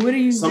at all. Okay, what are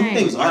you saying? Some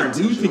things are. I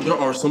do think there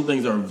are some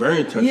things that are very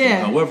intentional.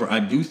 Yeah. However, I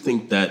do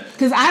think that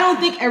because I don't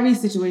think every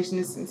situation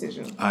is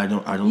intentional. I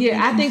don't. Yeah,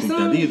 I think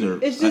that either.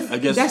 It's just I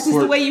guess that's just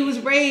the way you was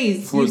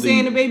raised. You're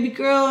saying a baby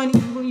girl, and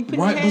when you put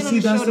your hand on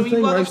the shoulder, when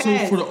you walk past.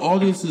 So for the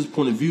audience's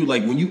point of view,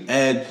 like when you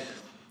add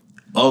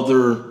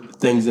other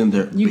things in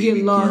there, you baby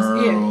get lost.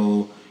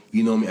 Girl,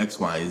 X,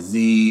 Y, and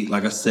Z.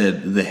 Like I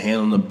said, the hand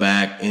on the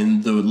back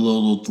and the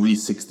little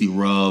 360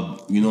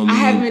 rub. You know what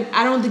I mean?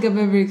 I don't think I've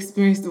ever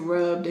experienced the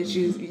rub that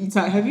you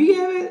talk. Have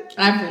you ever?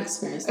 I've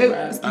experienced the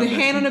rub. The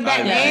hand on the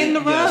back and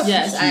the rub.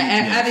 Yes,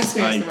 I've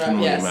experienced the rub. I can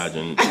only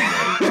imagine.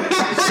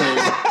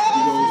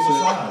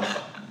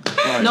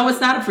 No,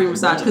 it's not a free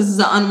massage because it's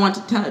an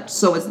unwanted touch.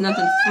 So it's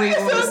nothing free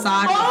or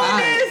massage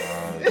about it.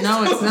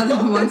 No, it's nothing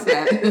who wants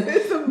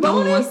that. No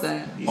one wants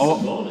that.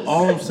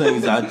 All I'm saying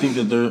is that I think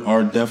that there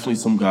are definitely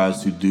some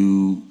guys who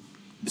do,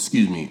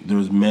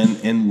 there's men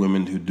and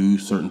women who do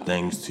certain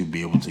things to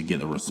be able to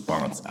get a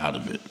response out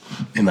of it.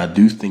 And I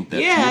do think that...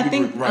 Yeah, I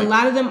think a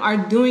lot of them are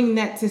doing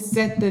that to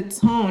set the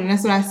tone. And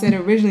that's what I said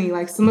originally.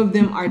 Like, some of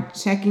them are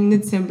checking the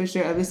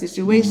temperature of a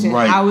situation.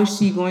 Right. How is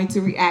she going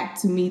to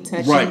react to me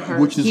touching her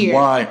which is here?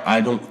 why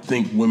I don't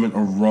think women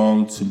are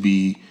wrong to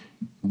be...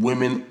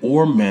 Women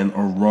or men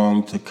are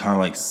wrong to kind of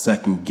like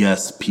second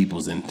guess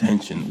people's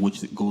intention,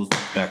 which goes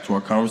back to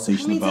our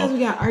conversation about. How many times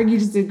we got argue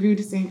just to agree with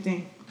the same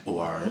thing? Oh,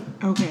 all right.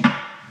 Okay.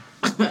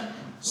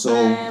 So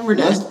we're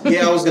done.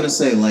 I was gonna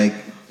say, like,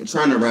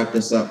 trying to wrap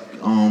this up.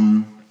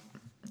 I'm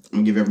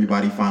gonna give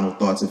everybody final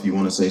thoughts. If you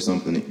want to say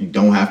something, you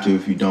don't have to.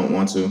 If you don't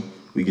want to,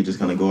 we could just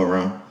kind of go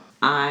around.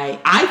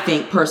 I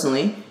think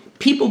personally,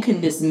 people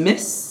can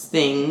dismiss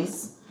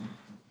things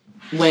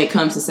when it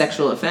comes to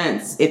sexual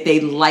offense if they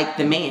like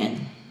the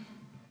man.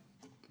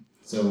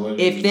 So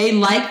if they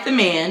like the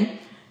man,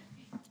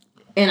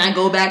 and I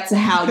go back to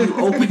how you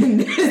opened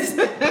this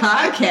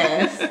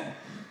podcast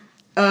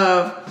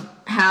of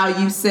how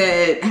you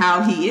said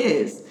how he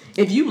is.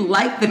 If you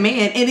like the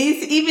man, and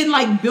it's even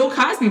like Bill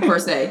Cosby per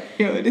se.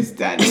 Yo, this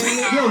dynamic.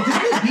 Yo, did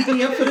they beat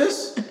me up for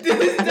this?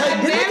 This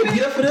dynamic. Did they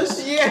beat up for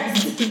this?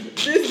 Yes.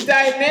 This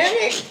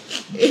dynamic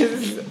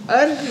is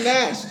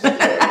unmatched.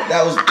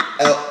 That was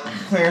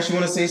Clarence. You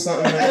want to say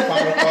something?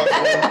 Final thoughts?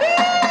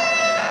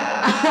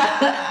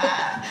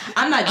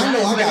 I'm not done,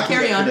 but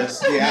carry on.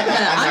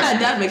 I'm not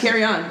done, but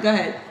carry on. Go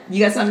ahead. You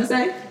got something to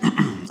say?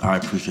 I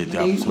appreciate the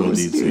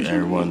opportunity to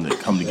everyone to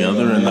come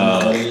together and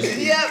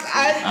yes,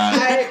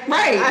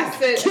 I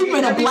said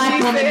keeping a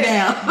black woman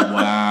down.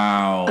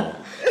 Wow.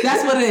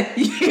 That's what it.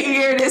 You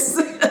hear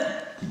this?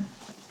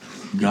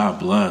 God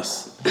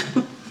bless.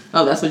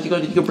 Oh, that's what you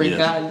gonna do. You can bring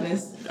God in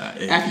this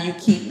after you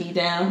keep me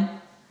down.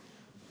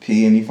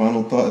 P, any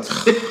final thoughts?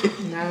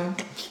 No.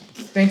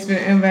 Thanks for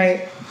the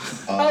invite.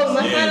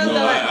 My final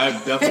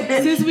thought.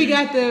 Since we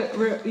got the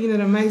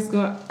mics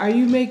going, are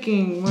you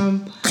making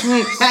one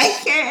punch? I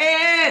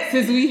can't.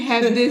 Since we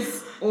have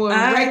this on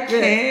record,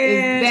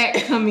 is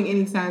that coming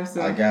anytime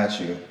soon? I got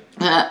you.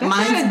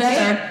 Mine's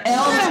better.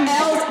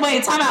 L's.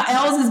 Wait, time out.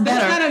 L's is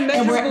better.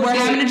 And we're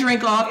having a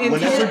drink off.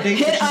 Whenever date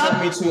you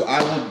want me to,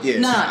 I will get.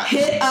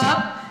 Hit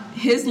up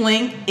his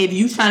link if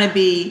you trying to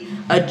be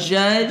a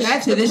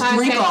judge to this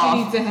drink off.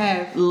 You need to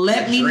have.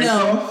 Let me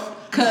know.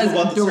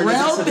 Because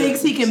Darrell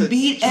thinks he can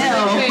beat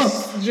L.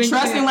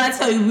 Trust me when I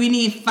tell you, we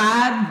need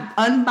 5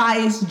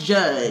 unbiased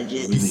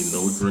judges. We need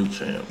no drink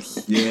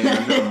champs.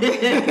 Yeah, I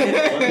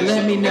know.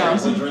 Let me know.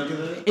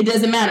 It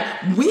doesn't matter.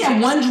 We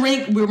have one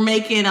drink we're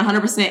making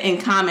 100% in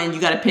common. You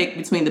got to pick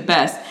between the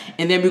best.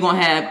 And then we're going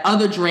to have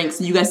other drinks.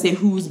 And you got to say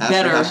who's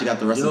better. How she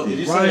got the recipe.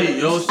 This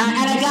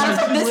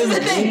is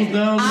the thing.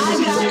 I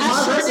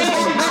sure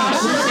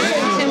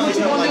did. And what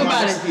you going to do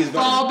about it?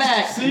 Fall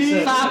back.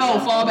 5-0,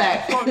 fall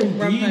back.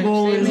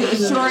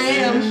 Sure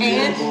am.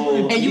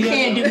 And you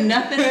can't do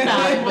nothing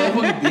about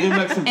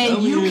it.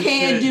 And you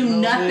can't do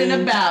nothing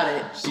about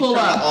it. Pull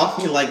up. Off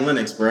me like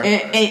Linux, bro.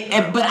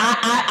 But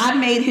I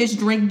made his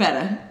drink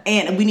better.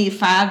 And we need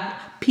 5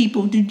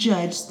 people to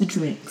judge the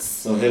drinks.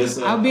 So hit us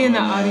up. I'll be in the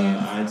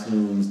audience.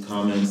 iTunes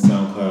comments,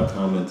 SoundCloud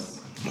comments.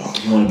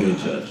 You want to be a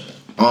judge?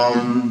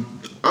 I'm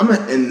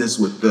gonna end this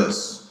with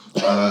this,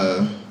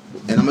 and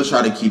I'm gonna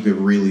try to keep it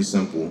really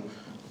simple.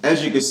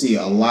 As you can see,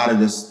 a lot of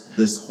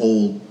this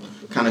whole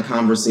kind of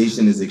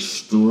conversation is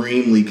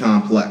extremely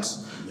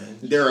complex.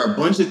 There are a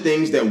bunch of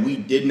things that we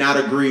did not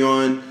agree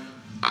on.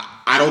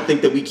 I don't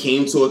think that we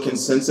came to a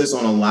consensus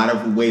on a lot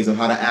of ways of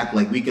how to act.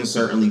 Like, we can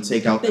certainly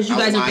take out the outliers.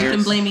 Because you guys are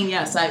victim blaming,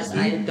 yes, I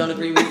don't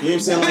agree with you. You know what I'm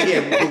saying? Like,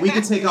 yeah, but we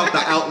can take out the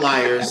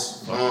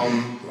outliers,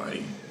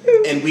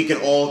 and we can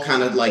all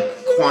kind of like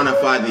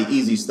quantify the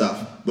easy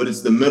stuff. But it's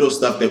the middle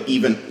stuff that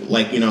even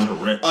like, you know,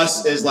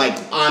 us as like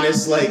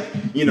honest, like,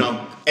 you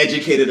know,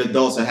 educated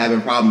adults are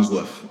having problems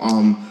with.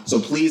 So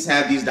please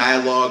have these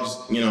dialogues,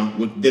 you know,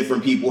 with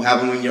different people,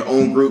 have them in your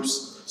own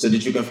groups so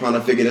that you can kind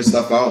of figure this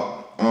stuff out.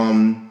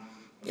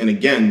 And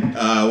again,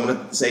 I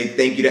want to say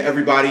thank you to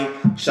everybody.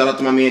 Shout out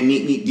to my man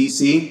Neat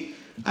DC.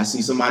 I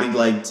see somebody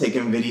like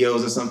taking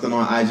videos or something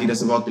on IG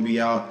that's about to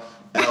be out.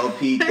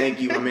 LP, thank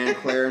you. My man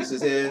Clarence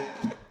is here,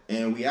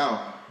 and we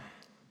out.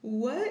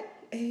 What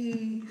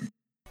a